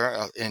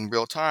reader in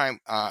real time,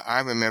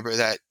 I remember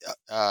that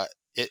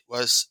it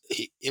was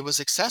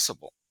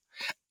accessible.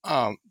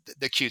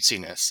 The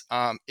cutesiness,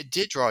 it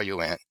did draw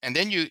you in, and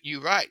then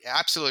you right,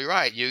 absolutely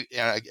right.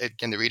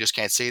 Again, the readers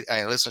can't see,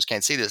 listeners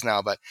can't see this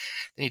now, but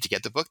they need to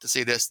get the book to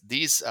see this.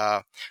 These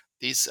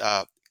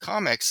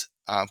comics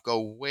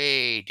go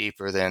way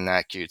deeper than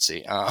that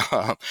cutesy,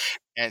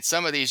 and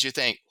some of these you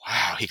think,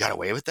 wow, he got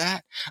away with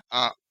that.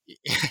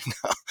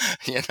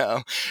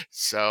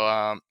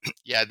 So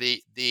yeah,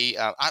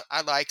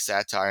 I like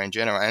satire in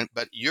general,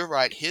 but you're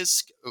right.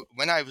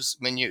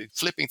 When you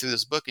flipping through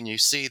this book and you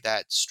see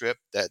that strip,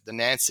 that the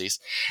Nancy's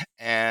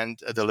and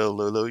the Little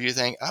Lulu, you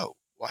think, oh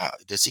wow,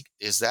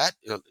 is that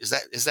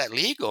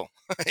legal?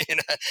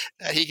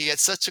 That he could get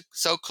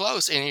so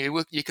close, and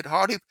you could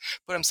hardly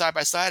put them side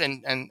by side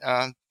and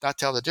not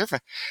tell the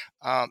difference.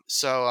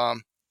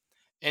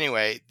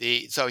 Anyway,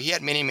 so he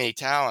had many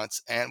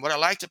talents, and what I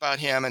liked about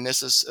him, and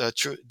this is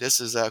true, this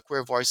is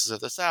Queer Voices of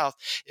the South,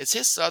 is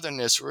his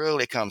southernness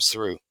really comes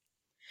through.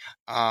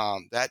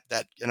 That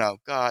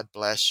God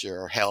bless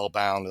your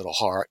hellbound little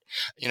heart,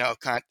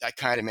 that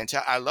kind of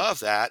mentality. I love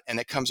that, and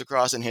it comes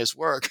across in his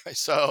work.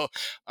 So,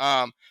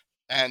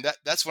 and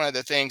that's one of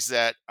the things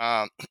that,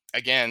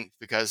 again,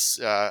 because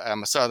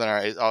I'm a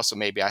Southerner, also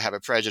maybe I have a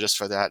prejudice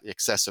for that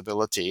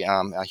accessibility.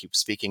 I keep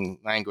speaking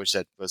language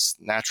that was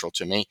natural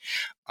to me,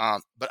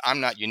 but I'm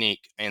not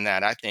unique in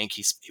that. I think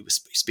he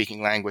was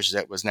speaking language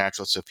that was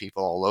natural to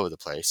people all over the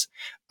place.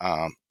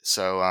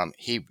 So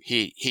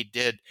he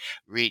did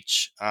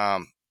reach,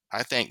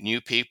 I think,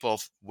 new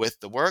people with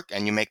the work,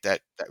 and you make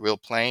that real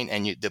plain.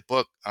 And the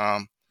book.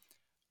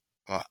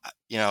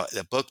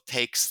 The book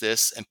takes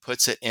this and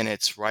puts it in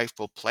its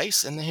rightful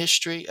place in the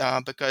history,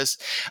 because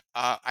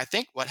I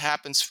think what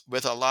happens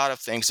with a lot of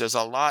things, there's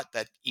a lot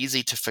that's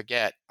easy to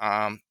forget.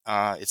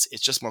 It's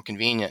just more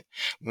convenient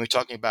when we're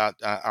talking about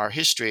our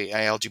history,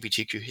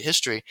 LGBTQ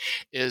history,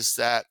 is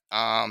that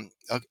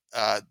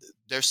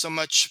there's so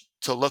much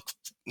to look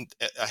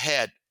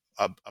ahead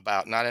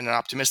about, not in an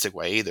optimistic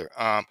way either,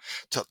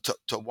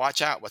 to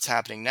watch out what's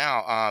happening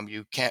now.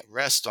 You can't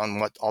rest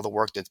on all the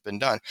work that's been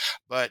done,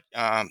 but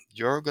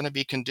you're going to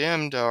be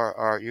condemned,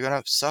 or you're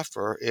going to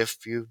suffer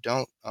if you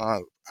don't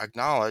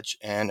acknowledge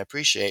and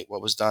appreciate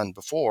what was done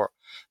before,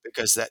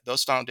 because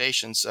those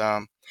foundations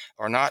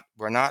were not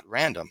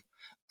random.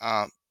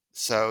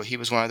 So he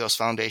was one of those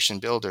foundation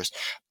builders.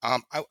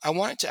 I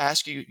wanted to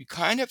ask you, you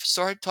kind of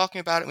started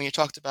talking about it when you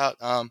talked about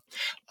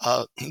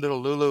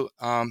Little Lulu,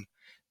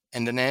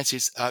 and the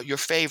Nancy's, your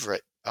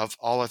favorite of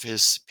all of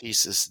his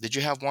pieces. Did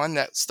you have one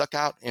that stuck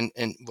out in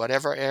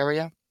whatever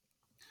area?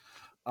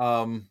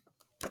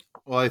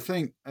 Well, I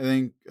think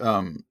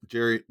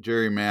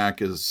Jerry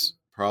Mack is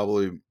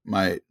probably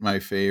my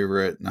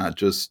favorite, not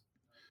just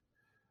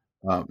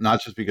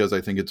because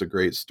I think it's a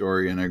great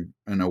story and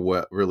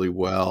a really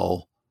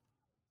well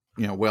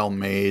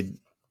made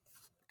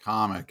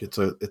comic.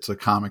 It's a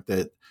comic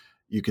that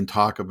you can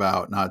talk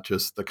about, not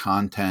just the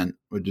content,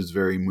 which is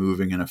very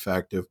moving and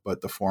effective,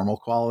 but the formal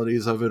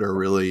qualities of it are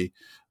really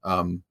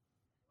you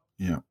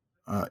know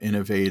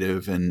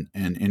innovative and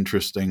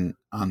interesting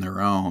on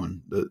their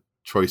own. The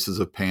choices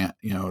of the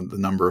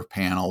number of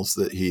panels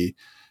that he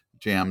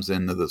jams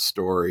into the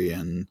story,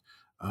 and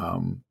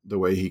the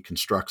way he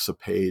constructs a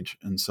page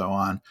and so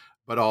on,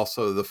 but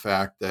also the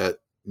fact that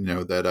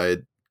that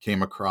I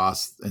came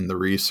across in the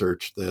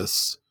research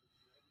this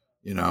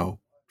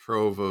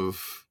trove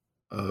of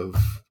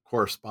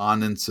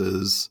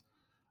correspondences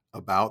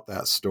about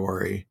that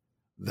story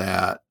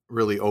that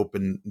really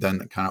opened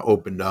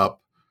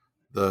up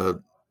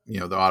the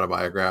the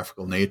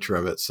autobiographical nature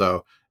of it.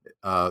 So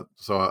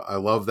I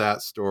love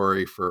that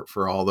story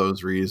for all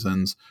those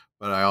reasons.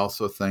 But I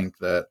also think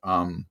that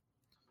one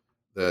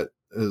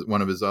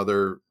of his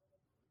other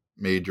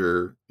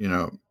major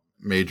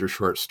major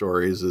short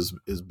stories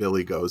is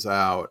Billy Goes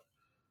Out,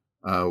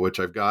 which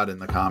I've got in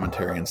the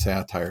commentary and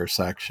satire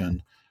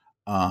section,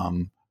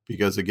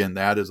 because again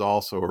that is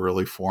also a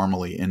really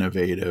formally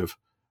innovative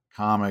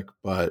comic,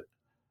 but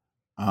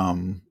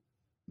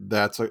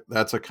that's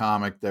a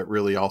comic that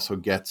really also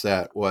gets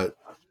at what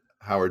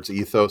Howard's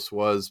ethos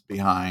was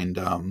behind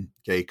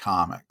gay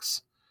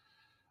comics,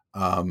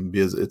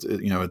 because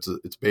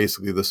it's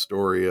basically the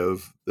story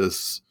of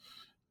this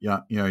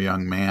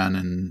young man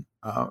in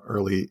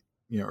early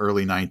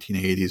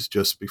 1980s,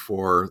 just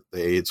before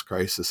the AIDS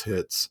crisis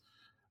hits,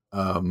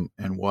 and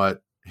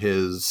what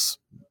his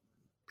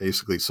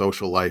basically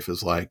social life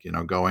is like,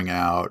 going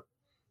out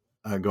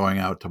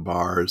to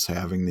bars,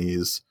 having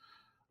these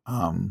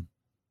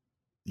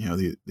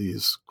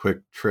these quick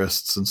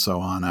trysts and so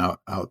on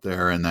out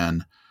there, and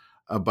then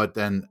but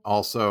then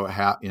also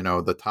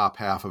the top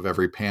half of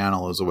every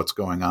panel is what's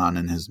going on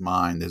in his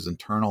mind, his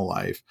internal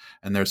life,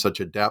 and there's such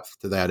a depth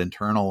to that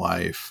internal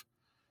life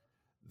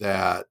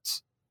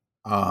that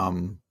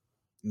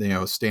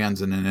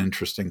stands in an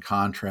interesting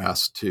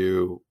contrast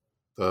to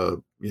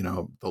the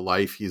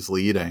life he's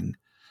leading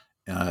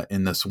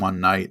in this one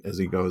night as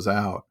he goes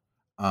out.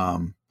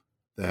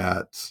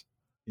 That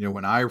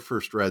when I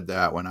first read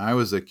that when I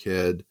was a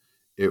kid,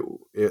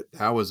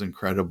 that was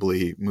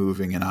incredibly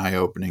moving and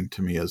eye-opening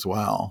to me as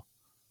well.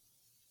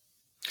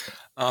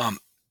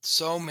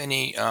 So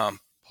many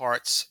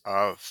parts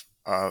of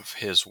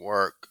his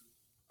work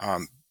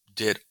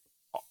did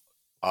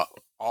uh,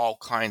 all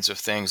kinds of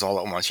things all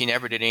at once. He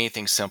never did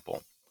anything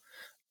simple.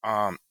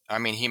 I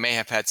mean, he may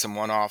have had some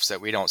one-offs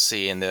that we don't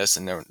see in this,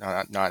 and they're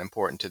not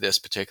important to this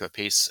particular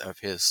piece of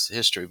his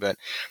history. But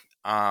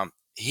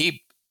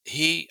he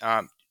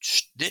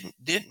didn't.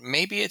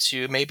 Maybe it's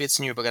you, maybe it's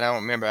new, but I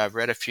don't remember. I've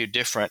read a few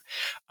different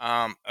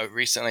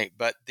recently,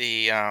 but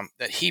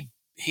that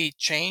he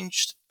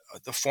changed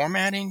the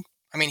formatting.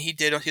 I mean, he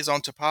did his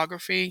own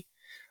typography,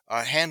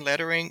 hand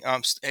lettering.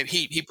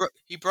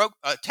 He broke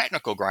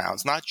technical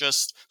grounds, not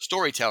just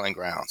storytelling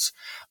grounds.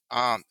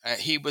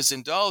 He was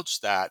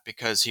indulged that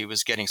because he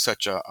was getting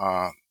such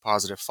a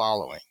positive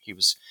following.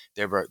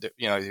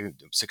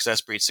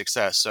 Success breeds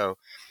success. So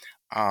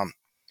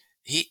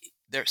he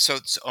there. So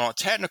on a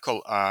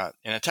technical,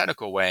 in a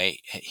technical way,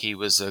 he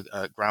was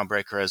a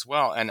groundbreaker as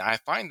well. And I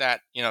find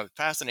that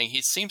fascinating.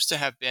 He seems to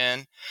have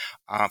been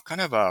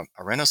kind of a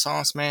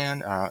Renaissance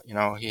man.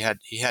 He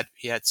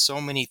had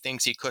so many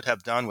things he could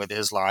have done with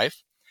his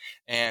life.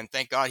 And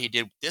thank God he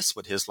did this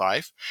with his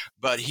life,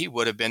 but he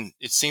would have been,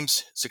 it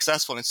seems,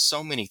 successful in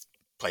so many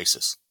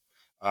places.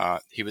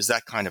 He was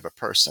that kind of a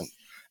person,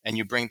 and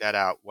you bring that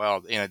out.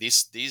 Well,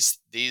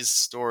 these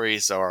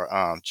stories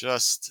are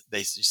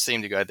they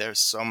seem to go. There's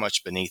so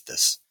much beneath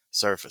this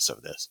surface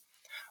of this.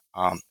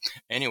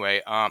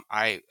 Anyway,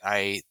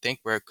 I think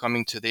we're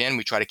coming to the end.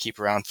 We try to keep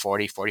around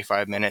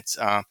 40-45 minutes.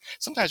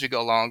 Sometimes we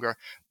go longer,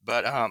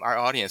 but our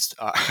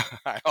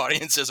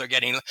audiences are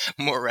getting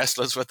more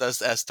restless with us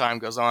as time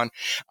goes on.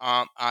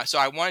 So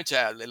I wanted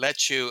to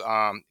let you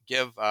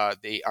give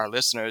our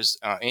listeners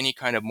any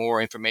kind of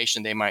more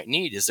information they might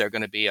need. Is there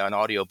going to be an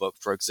audiobook,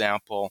 for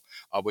example,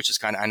 which is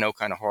kind of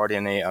hard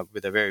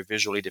with a very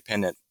visually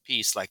dependent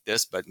piece like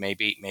this, but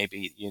maybe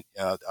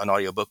an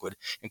audiobook would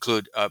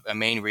include a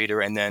main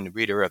reader and then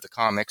reader of the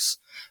comics,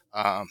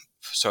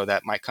 so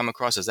that might come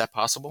across. Is that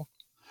possible?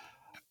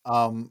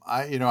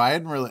 I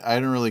hadn't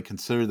really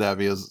considered that,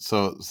 because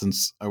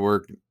since I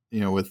work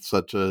with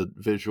such a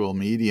visual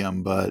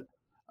medium, but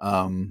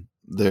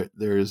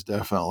there is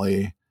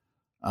definitely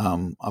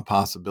a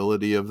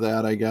possibility of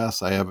that. I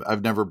guess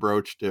I've never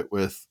broached it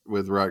with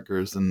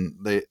Rutgers, and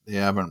they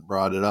haven't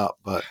brought it up,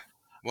 but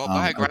well,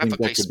 biographically I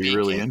think that could be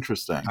really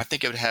interesting. I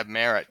think it would have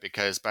merit,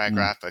 because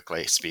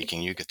biographically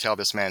speaking, you could tell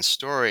this man's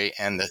story,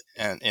 and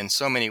in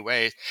so many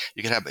ways,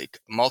 you could have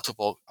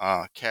multiple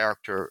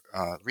character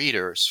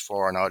readers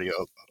for an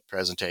audio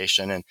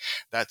presentation, and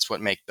that's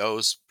what make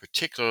those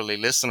particularly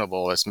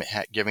listenable, is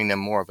giving them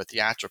more of a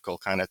theatrical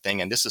kind of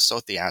thing. And this is so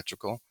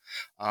theatrical,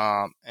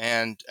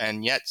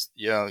 and yet,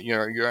 you know,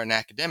 you're an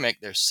academic.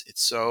 It's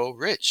so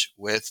rich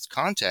with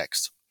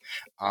context.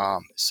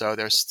 So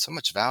there's so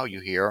much value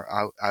here.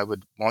 I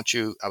would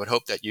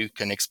hope that you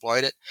can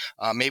exploit it.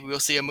 Maybe we'll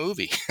see a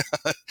movie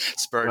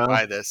spurred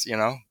by this, you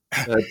know.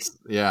 That's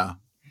yeah.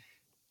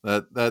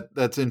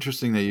 That's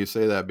interesting that you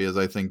say that, because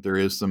I think there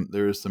is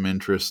some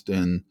interest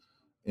in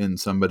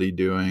somebody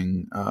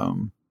doing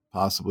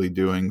possibly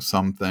doing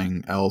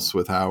something else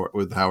with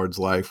Howard's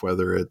life,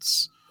 whether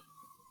it's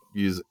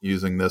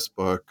using this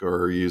book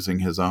or using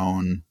his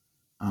own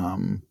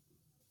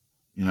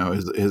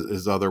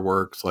his other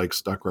works like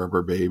Stuck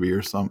Rubber Baby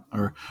or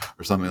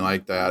something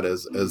like that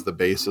as the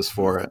basis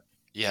for it.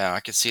 Yeah, I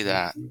could see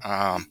that.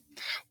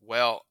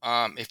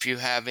 If you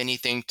have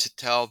anything to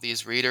tell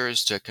these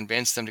readers to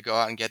convince them to go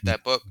out and get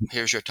that book,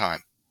 here's your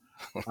time.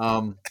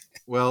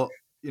 Well,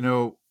 you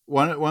know,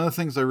 one of the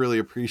things I really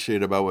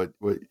appreciate about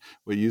what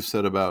you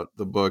said about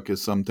the book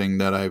is something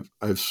that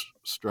I've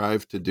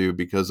strived to do,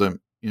 because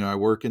I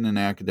work in an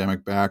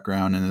academic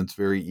background, and it's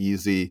very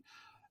easy,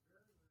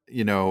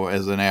 you know,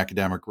 as an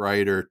academic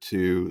writer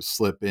to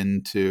slip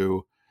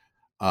into,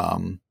 a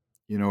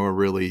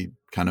really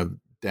kind of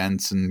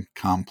dense and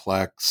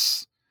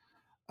complex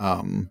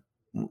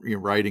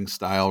writing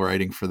style,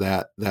 writing for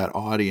that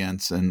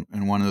audience. And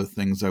one of the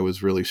things I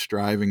was really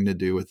striving to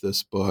do with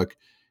this book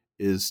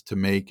is to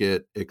make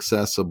it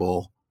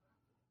accessible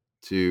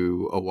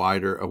to a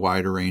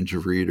wider range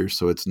of readers.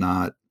 So it's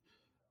not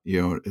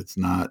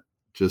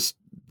just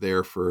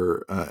there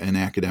for an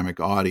academic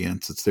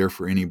audience. It's there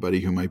for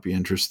anybody who might be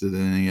interested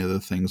in any of the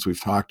things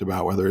we've talked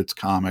about, whether it's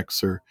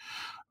comics or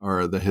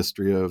the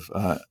history of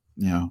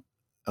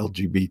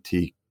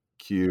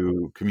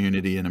LGBTQ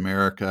community in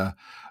America,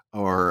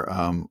 or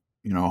all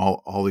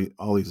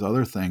these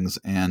other things.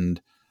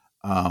 And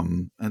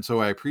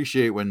so I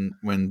appreciate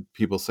when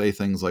people say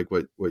things like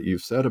what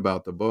you've said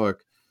about the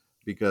book,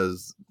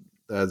 because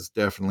that's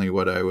definitely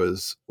what I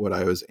was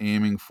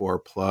aiming for.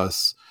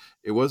 Plus,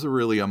 it was a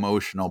really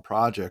emotional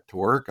project to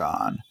work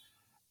on,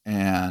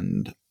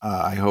 and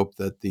I hope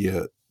that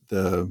the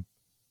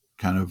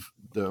kind of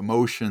the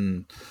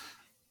emotion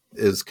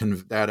is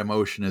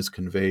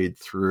conveyed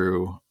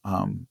through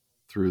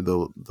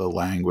the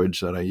language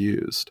that I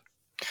used.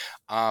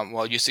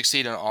 Well, you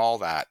succeed in all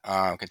that.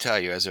 I can tell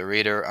you, as a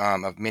reader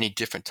of many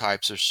different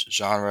types of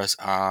genres,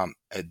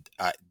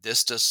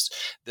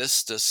 this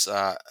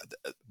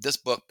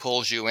book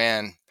pulls you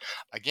in.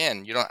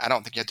 Again, I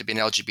don't think you have to be an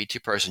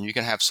LGBT person. You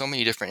can have so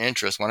many different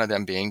interests. One of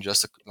them being,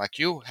 just like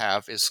you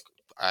have, is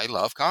I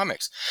love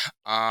comics,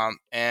 or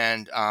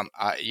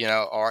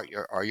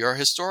you're a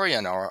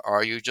historian, or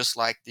are you just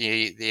like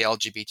the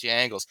LGBT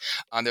angles?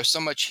 There's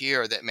so much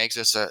here that makes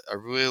this a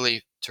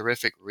really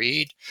terrific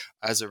read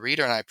as a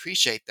reader, and I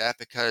appreciate that,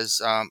 because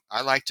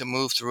I like to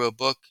move through a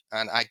book,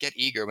 and I get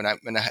eager when I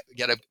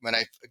get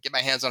my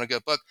hands on a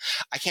good book.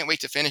 I can't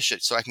wait to finish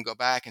it so I can go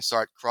back and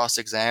start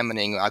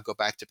cross-examining. I go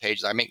back to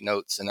pages, I make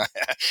notes, and I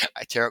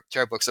tear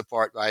books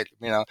apart. Right,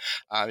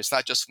 it's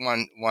not just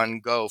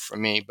one go for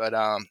me, but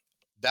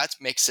that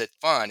makes it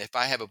fun. If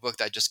I have a book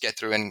that I just get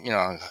through and,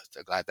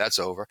 glad that's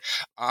over,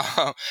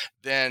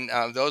 then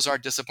those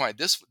aren't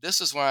disappointing. This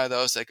is one of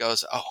those that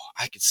goes, oh,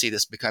 I could see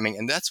this becoming.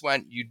 And that's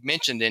when you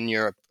mentioned in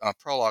your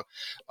prologue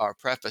or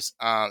preface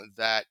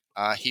that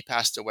he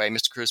passed away,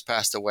 Mr. Cruz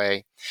passed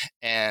away.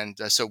 And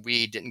so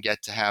we didn't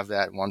get to have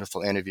that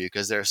wonderful interview,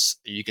 because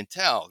you can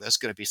tell there's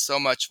going to be so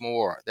much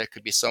more. There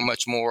could be so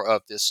much more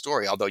of this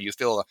story, although you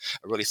feel a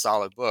really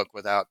solid book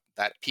without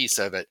that piece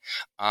of it.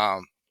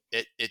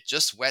 It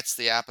just whets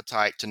the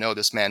appetite to know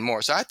this man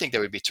more. So I think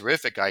that would be a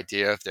terrific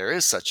idea if there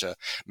is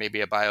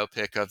maybe a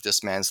biopic of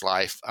this man's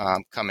life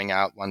coming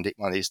out one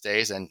of these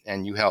days,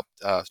 and you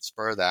helped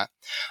spur that.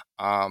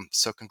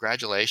 So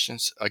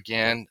congratulations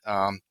again.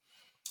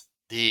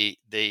 The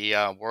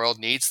world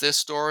needs this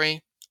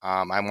story.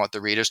 I want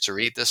the readers to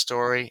read this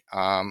story.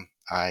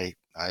 I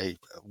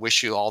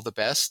wish you all the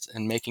best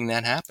in making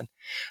that happen.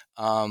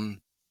 I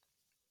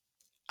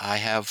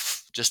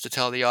have just to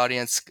tell the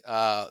audience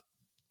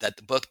that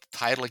the book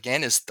title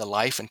again is The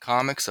Life and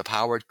Comics of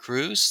Howard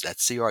Cruz.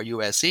 That's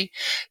Cruse,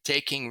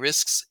 Taking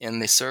Risks in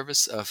the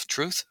Service of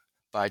Truth,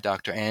 by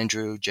Dr.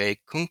 Andrew J.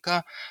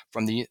 Kunka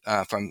from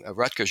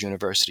Rutgers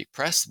University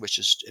Press,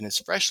 and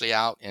it's freshly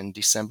out in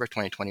December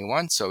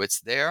 2021. So it's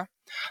there.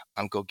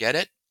 Go get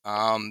it.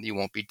 You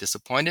won't be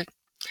disappointed.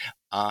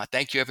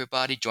 Thank you,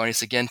 everybody. Join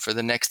us again for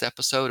the next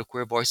episode of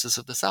Queer Voices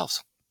of the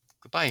South.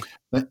 Goodbye.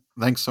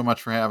 Thanks so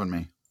much for having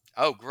me.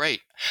 Oh,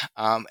 great.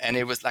 And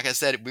it was, like I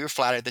said, we were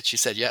flattered that she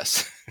said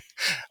yes.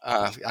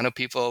 I know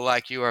people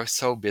like you are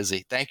so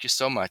busy. Thank you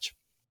so much.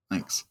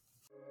 Thanks.